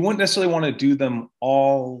 You wouldn't necessarily want to do them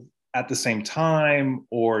all at the same time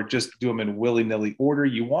or just do them in willy-nilly order.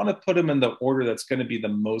 You want to put them in the order that's going to be the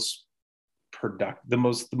most productive, the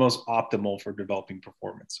most optimal for developing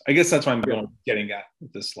performance. I guess that's what I'm getting at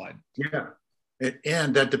with this slide. Yeah.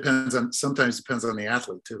 And that sometimes depends on the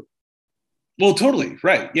athlete too. Well, totally.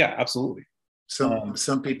 Right. Yeah, absolutely.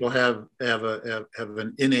 Some people have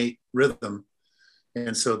an innate rhythm,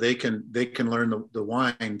 and so they can learn the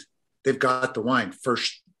wind. They've got the wind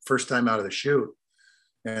first time out of the chute,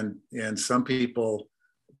 And some people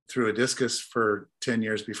threw a discus for 10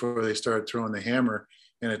 years before they started throwing the hammer,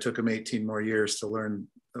 and it took them 18 more years to learn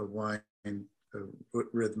a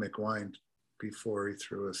rhythmic wind before he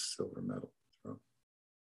threw a silver medal. So.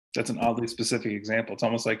 That's an oddly specific example. It's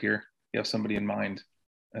almost like you have somebody in mind.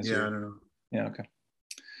 I don't know. Yeah. Okay.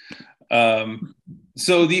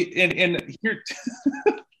 So here,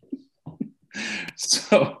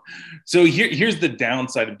 so here's the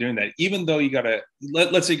downside of doing that. Even though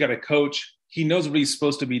let's say you got a coach, he knows what he's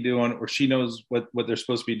supposed to be doing, or she knows what they're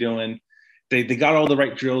supposed to be doing. They got all the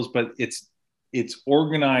right drills, but it's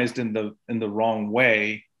organized in the wrong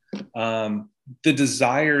way. The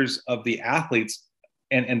desires of the athletes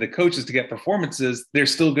and the coaches to get performances, they're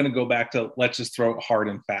still going to go back to, let's just throw it hard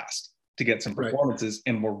and fast to get some performances.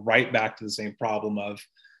 Right. And we're right back to the same problem of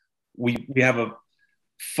we have a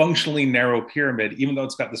functionally narrow pyramid. Even though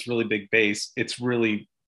it's got this really big base, it's really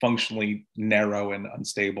functionally narrow and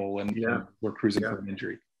unstable, and we're cruising for an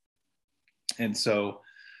injury. And so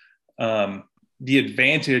the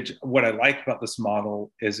advantage, what I like about this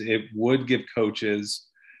model is it would give coaches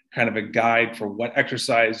kind of a guide for what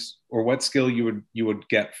exercise or what skill you would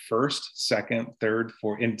get first, second, third,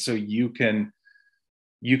 fourth, and so you can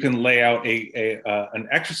lay out an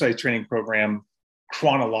exercise training program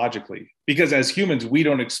chronologically, because as humans we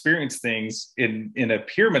don't experience things in a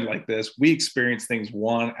pyramid like this. We experience things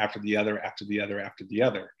one after the other after the other after the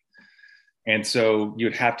other, and so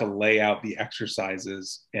you'd have to lay out the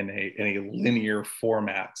exercises in a linear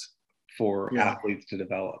format for athletes to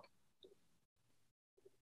develop,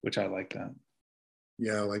 which I like that.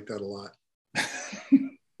 Yeah, I like that a lot.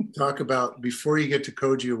 Talk about, before you get to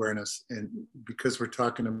Koji awareness, and because we're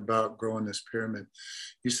talking about growing this pyramid,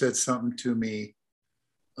 you said something to me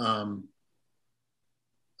about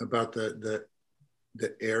the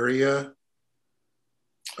area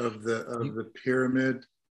of the pyramid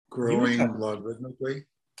growing logarithmically.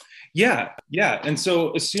 Yeah. And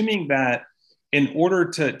so assuming that in order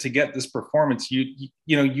to get this performance, you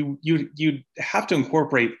have to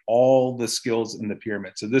incorporate all the skills in the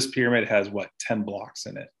pyramid. So this pyramid has 10 blocks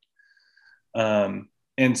in it.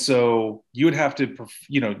 And so you would have to,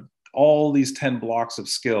 all these 10 blocks of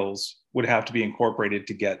skills would have to be incorporated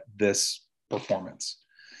to get this performance.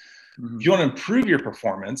 Mm-hmm. If you want to improve your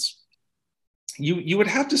performance, you would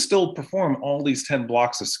have to still perform all these 10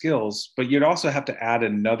 blocks of skills, but you'd also have to add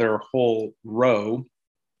another whole row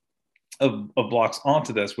of blocks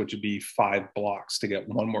onto this, which would be 5 blocks to get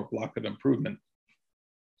one more block of improvement.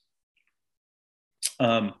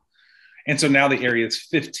 And so now the area is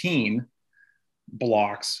 15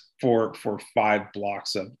 blocks for 5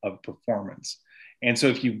 blocks of performance. And so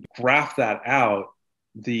if you graph that out,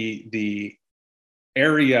 the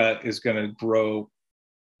area is going to grow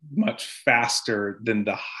much faster than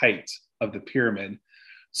the height of the pyramid.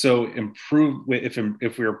 So if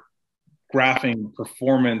we're graphing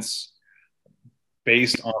performance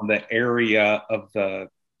based on the area of the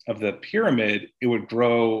pyramid, it would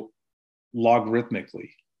grow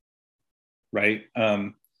logarithmically, right?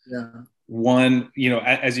 As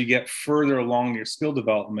you get further along your skill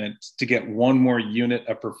development, to get one more unit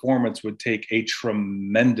of performance would take a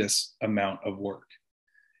tremendous amount of work.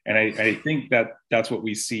 And I think that's what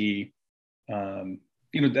we see.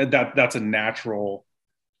 That's a natural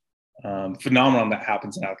phenomenon that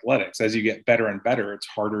happens in athletics. As you get better and better, it's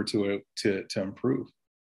harder to improve.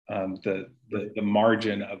 The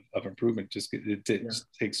margin of improvement just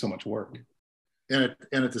takes so much work. And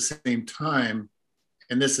at the same time,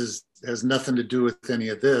 and this has nothing to do with any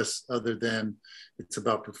of this other than it's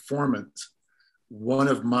about performance. One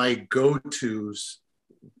of my go-tos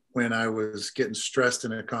when I was getting stressed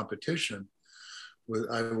in a competition was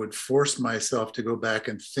I would force myself to go back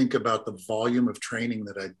and think about the volume of training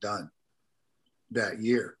that I'd done that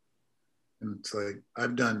year. And it's like,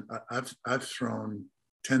 I've thrown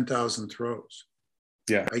 10,000 throws.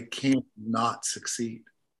 Yeah. I can't not succeed.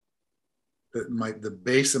 The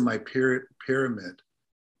base of my pyramid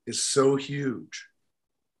is so huge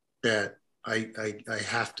that I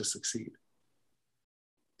have to succeed.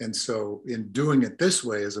 And so in doing it this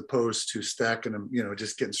way, as opposed to stacking them,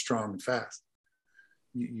 just getting strong and fast,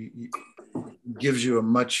 gives you a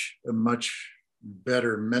much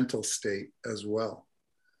better mental state as well.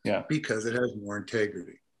 Yeah. Because it has more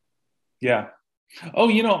integrity. Yeah. Oh,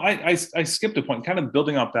 I skipped a point, kind of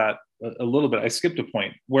building off that a little bit. I skipped a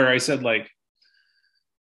point where I said,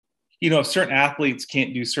 if certain athletes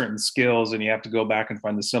can't do certain skills and you have to go back and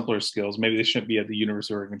find the simpler skills, maybe they shouldn't be at the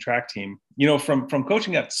University of Oregon track team. From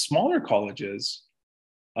coaching at smaller colleges,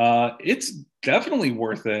 it's definitely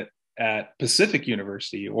worth it at Pacific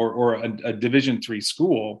University or a Division III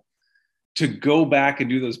school to go back and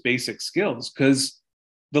do those basic skills, because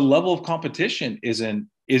the level of competition isn't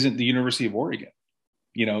the University of Oregon.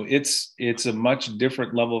 You know, it's a much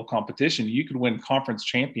different level of competition. You could win conference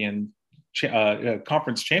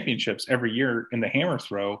championships every year in the hammer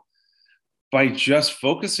throw by just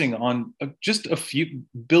focusing on just a few,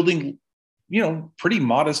 building, you know, pretty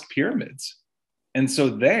modest pyramids. And so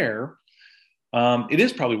there, it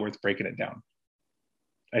is probably worth breaking it down,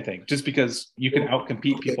 I think, just because you can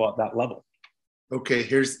outcompete people at that level. Okay,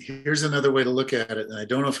 here's another way to look at it, and I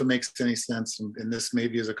don't know if it makes any sense, and this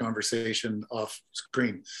maybe is a conversation off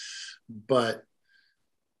screen, but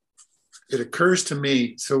it occurs to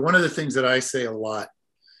me. So one of the things that I say a lot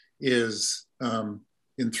is in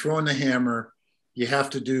throwing the hammer, you have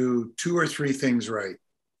to do 2 or 3 things right,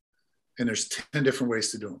 and there's 10 different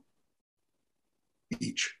ways to do them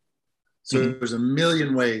each. So there's a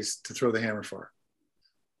million ways to throw the hammer far.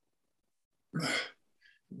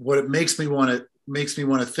 What it makes me want to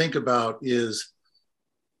think about is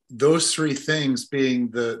those 3 things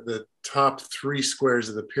being the top 3 squares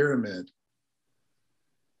of the pyramid,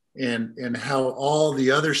 and how all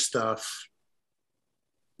the other stuff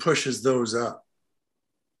pushes those up,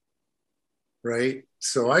 right?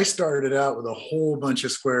 So I started out with a whole bunch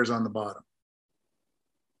of squares on the bottom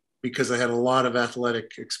because I had a lot of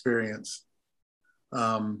athletic experience,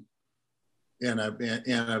 and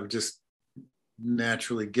I'm just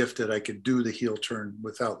naturally gifted. I could do the heel turn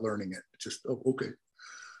without learning it. Just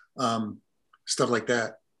stuff like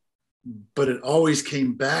that. But it always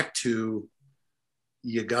came back to,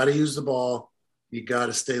 you got to use the ball, you got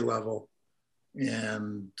to stay level,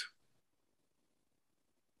 and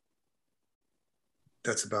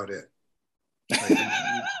that's about it.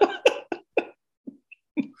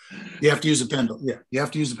 You have to use a pendulum. Yeah, you have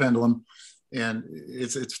to use a pendulum, and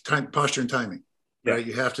it's time, posture, and timing. Yeah. Right,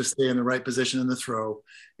 you have to stay in the right position in the throw,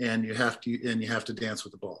 and you have to dance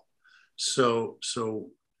with the ball. So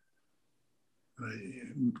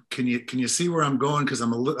can you see where I'm going? Because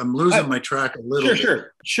I'm losing my track a little bit.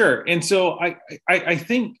 Sure. And so I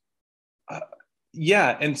think,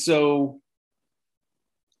 yeah. And so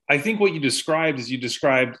I think what you described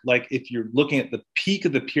like, if you're looking at the peak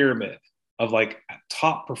of the pyramid of like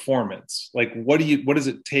top performance, like what does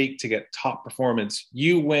it take to get top performance?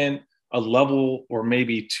 You went a level or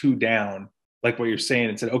maybe 2 down, like what you're saying,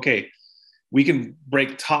 and said, okay, we can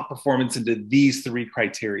break top performance into these 3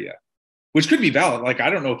 criteria, which could be valid. Like, I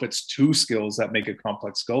don't know if it's 2 skills that make a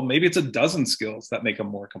complex skill. Maybe it's a dozen skills that make a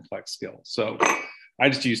more complex skill. So I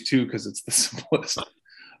just use 2 because it's the simplest.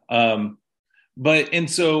 So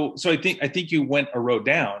I think you went a row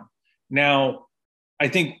down. Now, I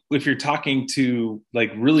think if you're talking to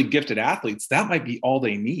like really gifted athletes, that might be all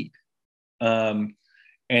they need.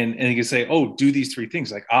 And you can say, oh, do these 3 things.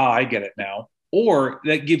 Like, I get it now. Or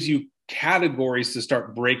that gives you categories to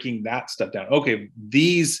start breaking that stuff down. Okay,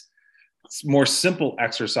 these more simple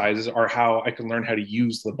exercises are how I can learn how to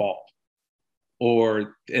use the ball.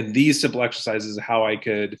 And these simple exercises are how I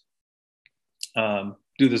could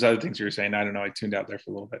do those other things you were saying. I don't know. I tuned out there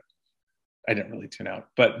for a little bit. I didn't really tune out.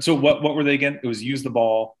 But so what were they again? It was use the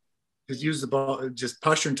ball. Just use the ball, just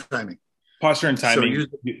posture and timing. Posture and timing, so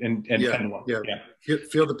and pendulum. Yeah.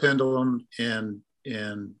 Feel the pendulum and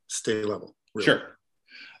stay level. Really. Sure.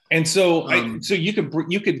 And so, so you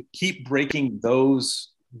could keep breaking those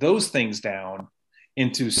things down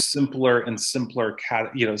into simpler and simpler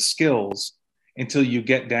skills until you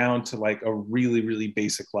get down to like a really, really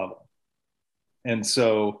basic level. And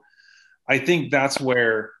so, I think that's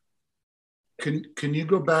where. Can you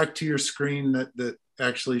go back to your screen that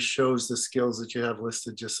actually shows the skills that you have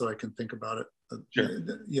listed, just so I can think about it? Sure.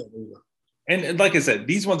 Yeah, there you go. And like I said,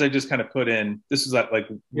 these ones I just kind of put in. This is at like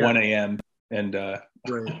 1 a.m. and right.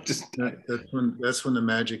 Just that's when the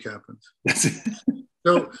magic happens.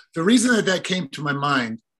 So the reason that came to my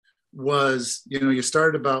mind was, you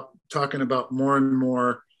started talking about more and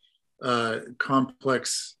more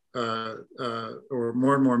complex or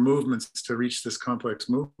more and more movements to reach this complex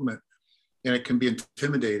movement, and it can be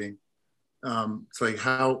intimidating. It's like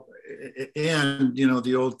how, and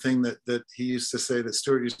the old thing that he used to say, that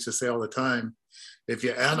Stuart used to say all the time, if you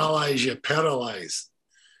analyze, you paralyze.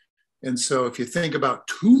 And so if you think about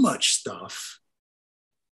too much stuff,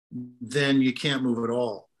 then you can't move at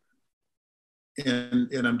all. And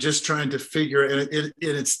I'm just trying to figure, and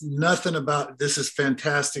it's nothing about, this is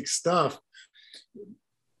fantastic stuff.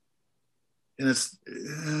 And it's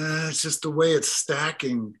just the way it's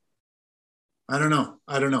stacking. I don't know.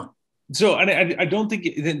 So I don't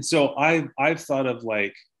think so I've thought of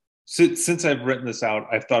like, since I've written this out,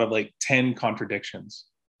 I've thought of like 10 contradictions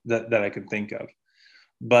that I can think of.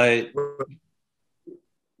 But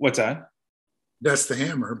what's that? That's the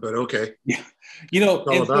hammer, but okay. Yeah, you know,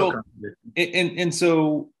 It's all about competition. and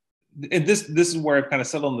so, and this is where I've kind of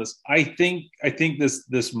settled on this. I think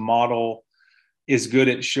this model is good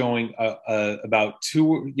at showing about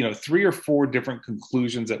three or four different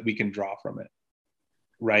conclusions that we can draw from it,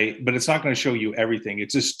 right? But it's not going to show you everything.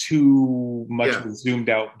 It's just too much of a zoomed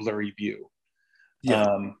out, blurry view.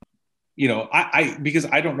 Yeah. I because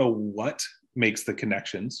I don't know what makes the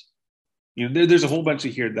connections. There's a whole bunch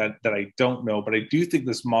of here that I don't know, but I do think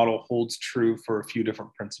this model holds true for a few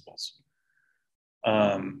different principles,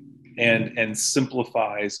 and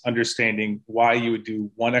simplifies understanding why you would do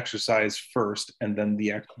one exercise first and then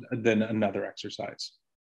another exercise.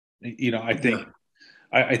 I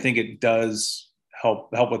think it does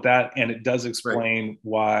help with that, and it does explain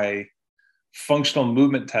why functional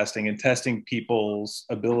movement testing and testing people's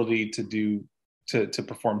ability to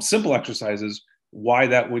perform simple exercises, why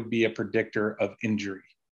that would be a predictor of injury,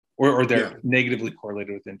 or they're negatively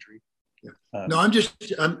correlated with injury. Yeah. No, I'm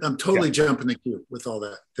totally jumping the queue with all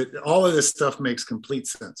that. All of this stuff makes complete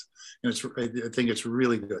sense, and I think it's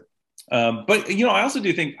really good. But I also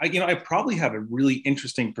do think I probably have a really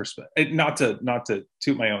interesting perspective. Not to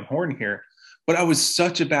toot my own horn here, but I was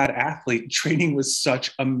such a bad athlete training with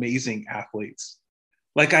such amazing athletes.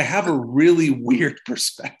 Like, I have a really weird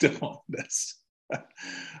perspective on this.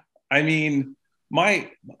 I mean,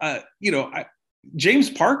 James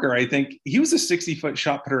Parker, I think he was a 60-foot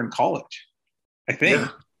shot putter in college. I think.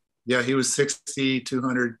 Yeah, he was 60,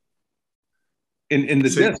 200 in the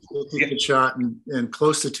disc. Shot and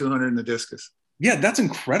close to 200 in the discus. Yeah, that's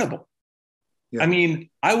incredible. Yeah. I mean,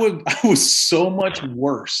 I was so much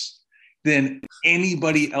worse than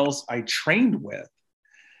anybody else I trained with,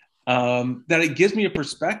 that it gives me a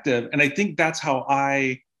perspective. And I think that's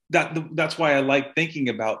that's why I like thinking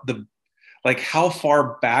about how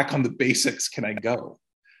far back on the basics can I go?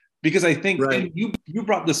 Because I think, and you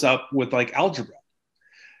brought this up with algebra.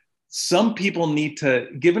 Some people need to,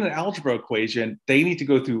 given an algebra equation, they need to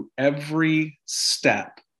go through every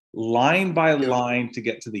step, line by line, to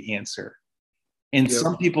get to the answer. And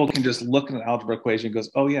some people can just look at an algebra equation and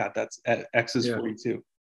goes, oh yeah, that's X is 42.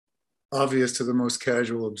 Obvious to the most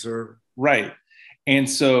casual observer. Right. And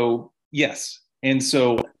so, yes. And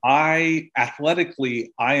so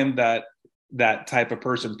athletically, I am that type of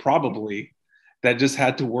person, probably, that just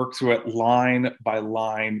had to work through it line by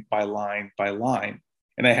line by line by line.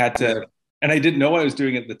 And I had to, and I didn't know what I was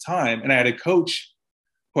doing at the time. And I had a coach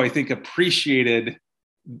who I think appreciated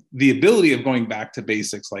the ability of going back to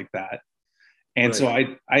basics like that. And so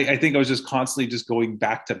I think I was just constantly just going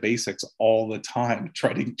back to basics all the time,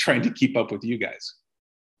 trying to keep up with you guys.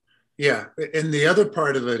 Yeah. And the other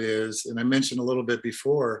part of it is, and I mentioned a little bit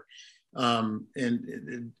before, and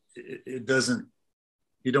it doesn't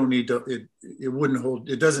need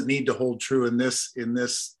to hold true in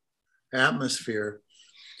this atmosphere.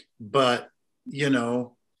 But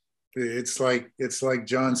it's like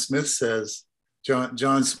John Smith says.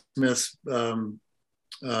 John Smith,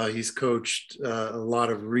 he's coached a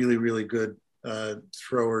lot of really, really good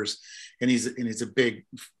throwers, and he's a big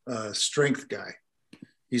strength guy.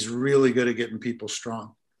 He's really good at getting people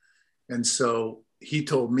strong. And so he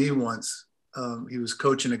told me once, he was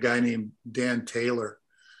coaching a guy named Dan Taylor,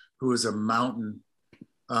 who was a mountain.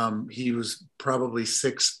 He was probably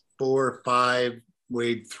 6'4", 5",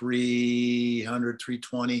 weighed 300,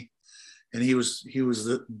 320. And he was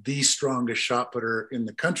the strongest shot putter in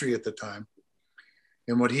the country at the time.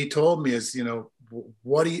 And what he told me is,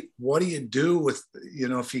 what do you do with,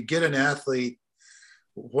 if you get an athlete,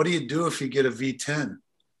 what do you do if you get a V10?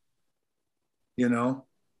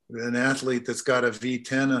 An athlete that's got a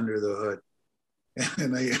V10 under the hood.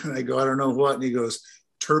 And I go, I don't know what. And he goes,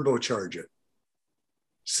 turbocharge it.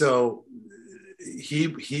 So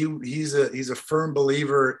he's a firm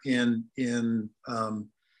believer in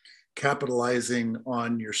capitalizing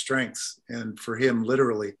on your strengths, and for him,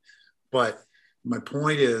 literally. But my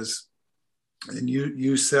point is, and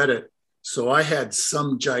you said it, so I had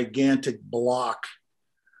some gigantic block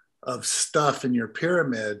of stuff in your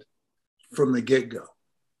pyramid from the get-go,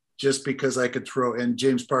 just because I could throw, and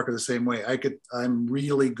James Parker the same way. I'm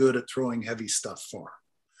really good at throwing heavy stuff far.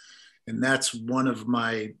 And that's one of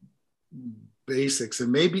my basics.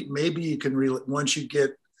 And maybe you can really, once you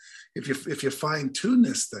get, if you fine tune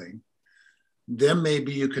this thing, then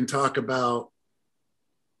maybe you can talk about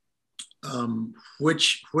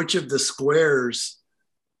which of the squares,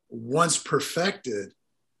 once perfected,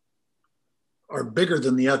 are bigger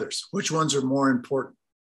than the others. Which ones are more important?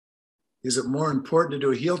 Is it more important to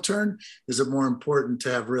do a heel turn? Is it more important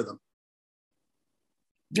to have rhythm?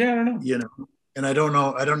 Yeah, I don't know. And I don't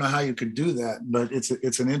know how you could do that, but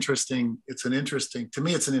it's an interesting to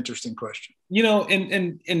me, it's an interesting question. You know,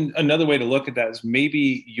 and another way to look at that is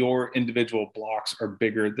maybe your individual blocks are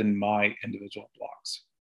bigger than my individual blocks.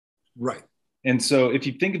 Right. And so if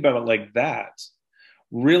you think about it like that,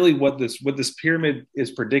 really what this pyramid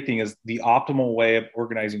is predicting is the optimal way of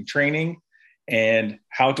organizing training and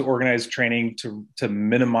how to organize training to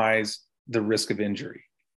minimize the risk of injury.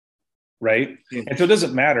 Right. Yeah. And so it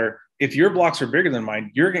doesn't matter if your blocks are bigger than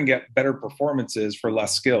mine, you're going to get better performances for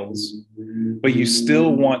less skills, but you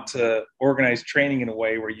still want to organize training in a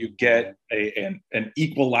way where you get an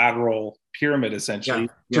equilateral pyramid essentially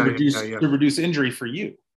to reduce injury for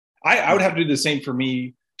you. I would have to do the same for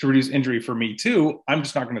me to reduce injury for me too. I'm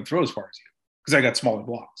just not going to throw as far as you because I got smaller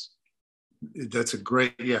blocks. That's a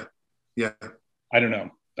great, yeah. I don't know.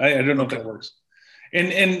 I don't know if that works.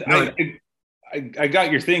 And no, I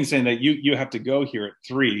got your thing saying that you have to go here at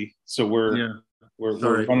 3, so we're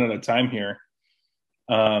running out of time here,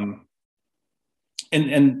 and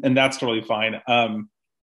that's totally fine.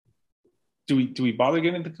 Do we bother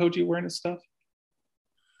getting into Koji awareness stuff?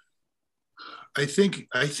 I think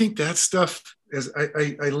that stuff is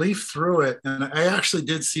I leaf through it, and I actually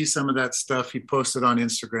did see some of that stuff he posted on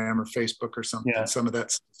Instagram or Facebook or something. Yeah. Some of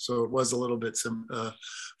that, so it was a little bit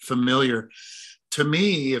familiar. To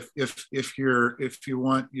me, if you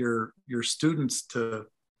want your students to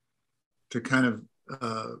kind of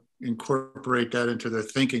incorporate that into their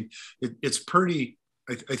thinking, it's pretty.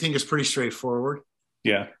 I think it's pretty straightforward.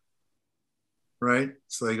 Yeah. Right.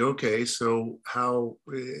 It's like, okay, so how,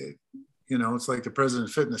 it's like the President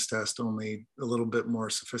Fitness Test, only a little bit more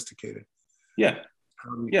sophisticated. Yeah.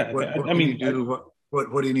 What do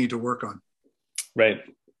you need to work on? Right.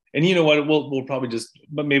 And you know what? We'll probably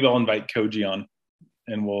but maybe I'll invite Koji on.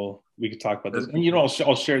 And we could talk about this. And I'll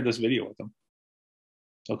share this video with them.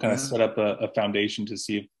 I'll kind of set up a foundation to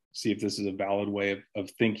see if this is a valid way of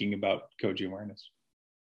thinking about Koji awareness.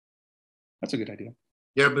 That's a good idea.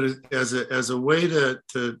 Yeah, but as a way to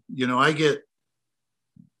I get,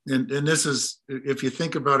 and this is, if you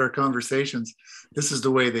think about our conversations, this is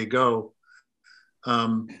the way they go.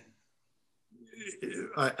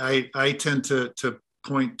 I tend to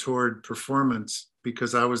point toward performance,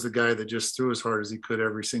 because I was the guy that just threw as hard as he could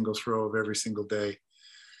every single throw of every single day.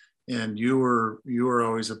 And you were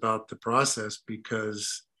always about the process,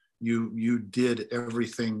 because you did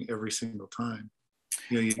everything every single time.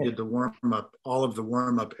 You did the warm up, all of the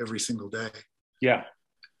warm up every single day. Yeah.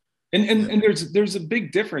 And there's a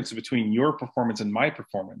big difference between your performance and my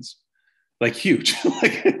performance, like huge,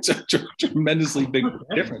 like it's a tremendously big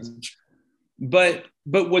difference. But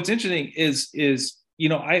what's interesting is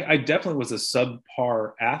I definitely was a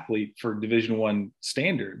subpar athlete for Division I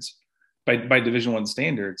standards, by Division I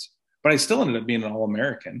standards, but I still ended up being an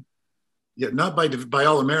All-American. Yeah, not by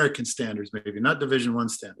All-American standards, maybe not Division I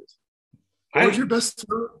standards. What was your best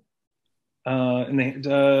throw? In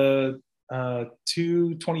the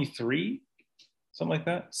 223, something like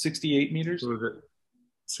that, 68 meters. What was it?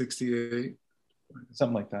 68,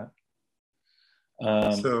 something like that.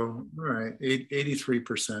 So all right,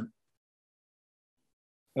 83%.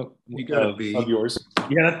 You got to be of yours.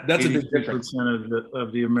 Yeah, that's a big difference.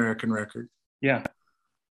 of the American record. Yeah,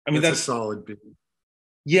 I mean that's a solid big.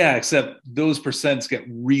 Yeah, except those percents get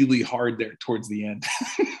really hard there towards the end.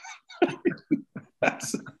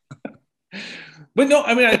 But no,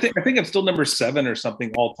 I mean I think I'm still number 7 or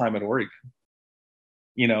something all time at Oregon.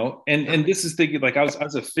 And this is thinking like I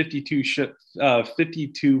was a 52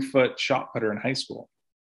 foot shot putter in high school.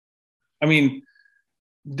 I mean,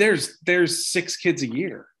 there's 6 kids a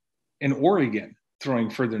year in Oregon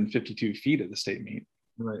throwing further than 52 feet at the state meet.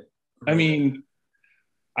 Right. I mean,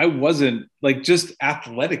 I wasn't like, just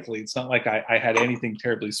athletically, it's not like I had anything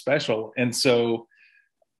terribly special. And so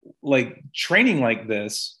like training like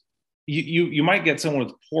this, you might get someone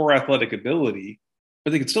with poor athletic ability,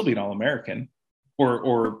 but they could still be an All-American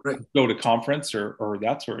or right. Go to conference or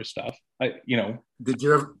that sort of stuff. Did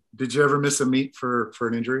you ever miss a meet for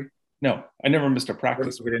an injury? No, I never missed a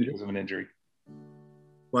practice because of an injury.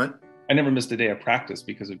 What? I never missed a day of practice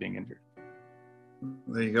because of being injured.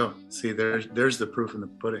 There you go. See, there's the proof in the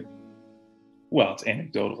pudding. Well, it's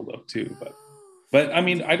anecdotal though too, but I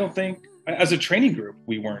mean, I don't think as a training group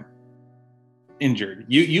we weren't injured.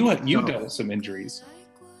 You dealt with some injuries,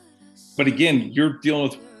 but again, you're dealing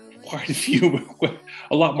with quite a few with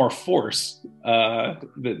a lot more force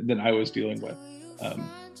than I was dealing with.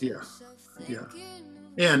 Yeah.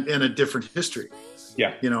 And a different history.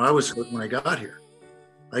 Yeah. I was hurt when I got here.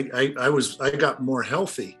 I got more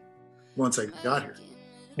healthy once I got here.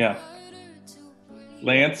 Yeah.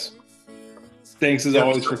 Lance, thanks as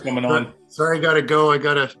always for coming on. Sorry, I gotta go. I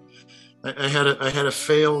had a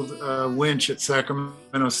failed winch at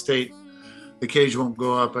Sacramento State. The cage won't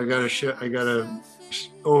go up. I got a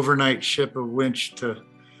overnight ship a winch to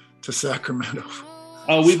Sacramento.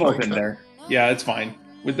 Oh, we've all been there. Yeah, it's fine.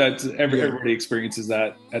 With that, everybody experiences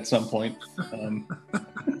that at some point.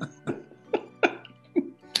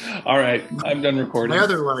 All right, I'm done recording. My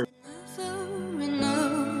other life.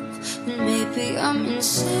 Enough, and maybe I'm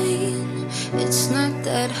insane. It's not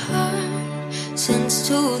that hard. Since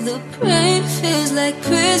to the brain feels like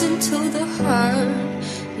prison to the heart.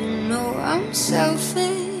 You know I'm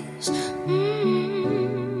selfish.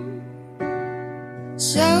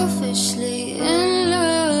 Selfishly in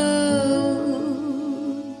love.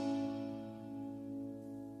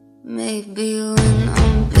 Maybe when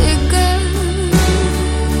I'm bigger,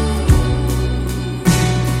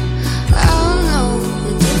 I'll know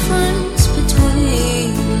the difference between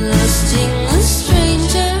lusting a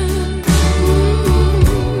stranger,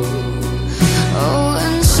 oh,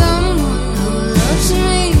 and someone who loves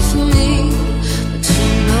me for me. But you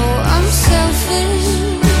know I'm selfish.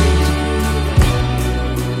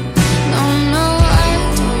 No, I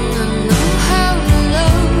don't know how to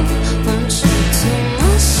love. I'm true to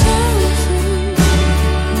myself.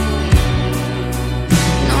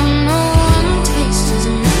 No, one taste is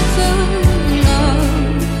never enough.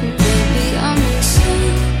 Maybe I'm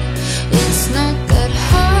insane. It's not that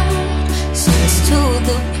hard. Since to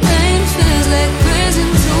the plain feels like prison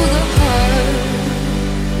to the heart.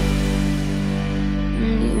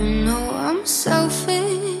 And you know I'm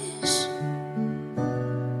selfish.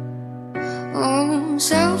 Oh,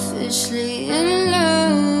 selfishly in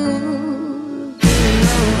love. You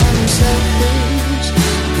know I'm selfish.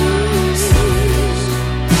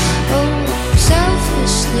 Oh, I'm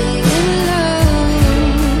selfishly in love.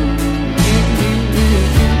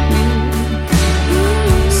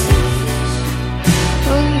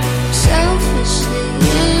 Oh, I'm selfishly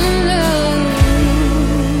in love.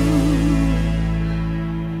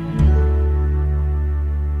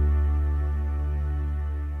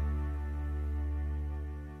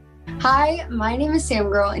 Hi, my name is Sam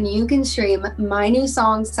Girl, and you can stream my new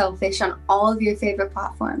song Selfish on all of your favorite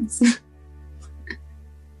platforms.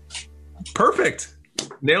 Perfect.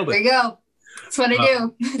 Nailed There it. you go. That's what I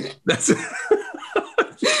do. That's it.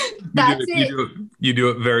 That's it. You do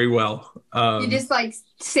it very well. You just like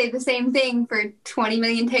say the same thing for 20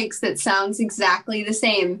 million takes that sounds exactly the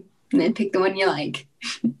same, and then pick the one you like.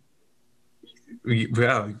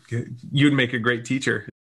 Yeah, you'd make a great teacher.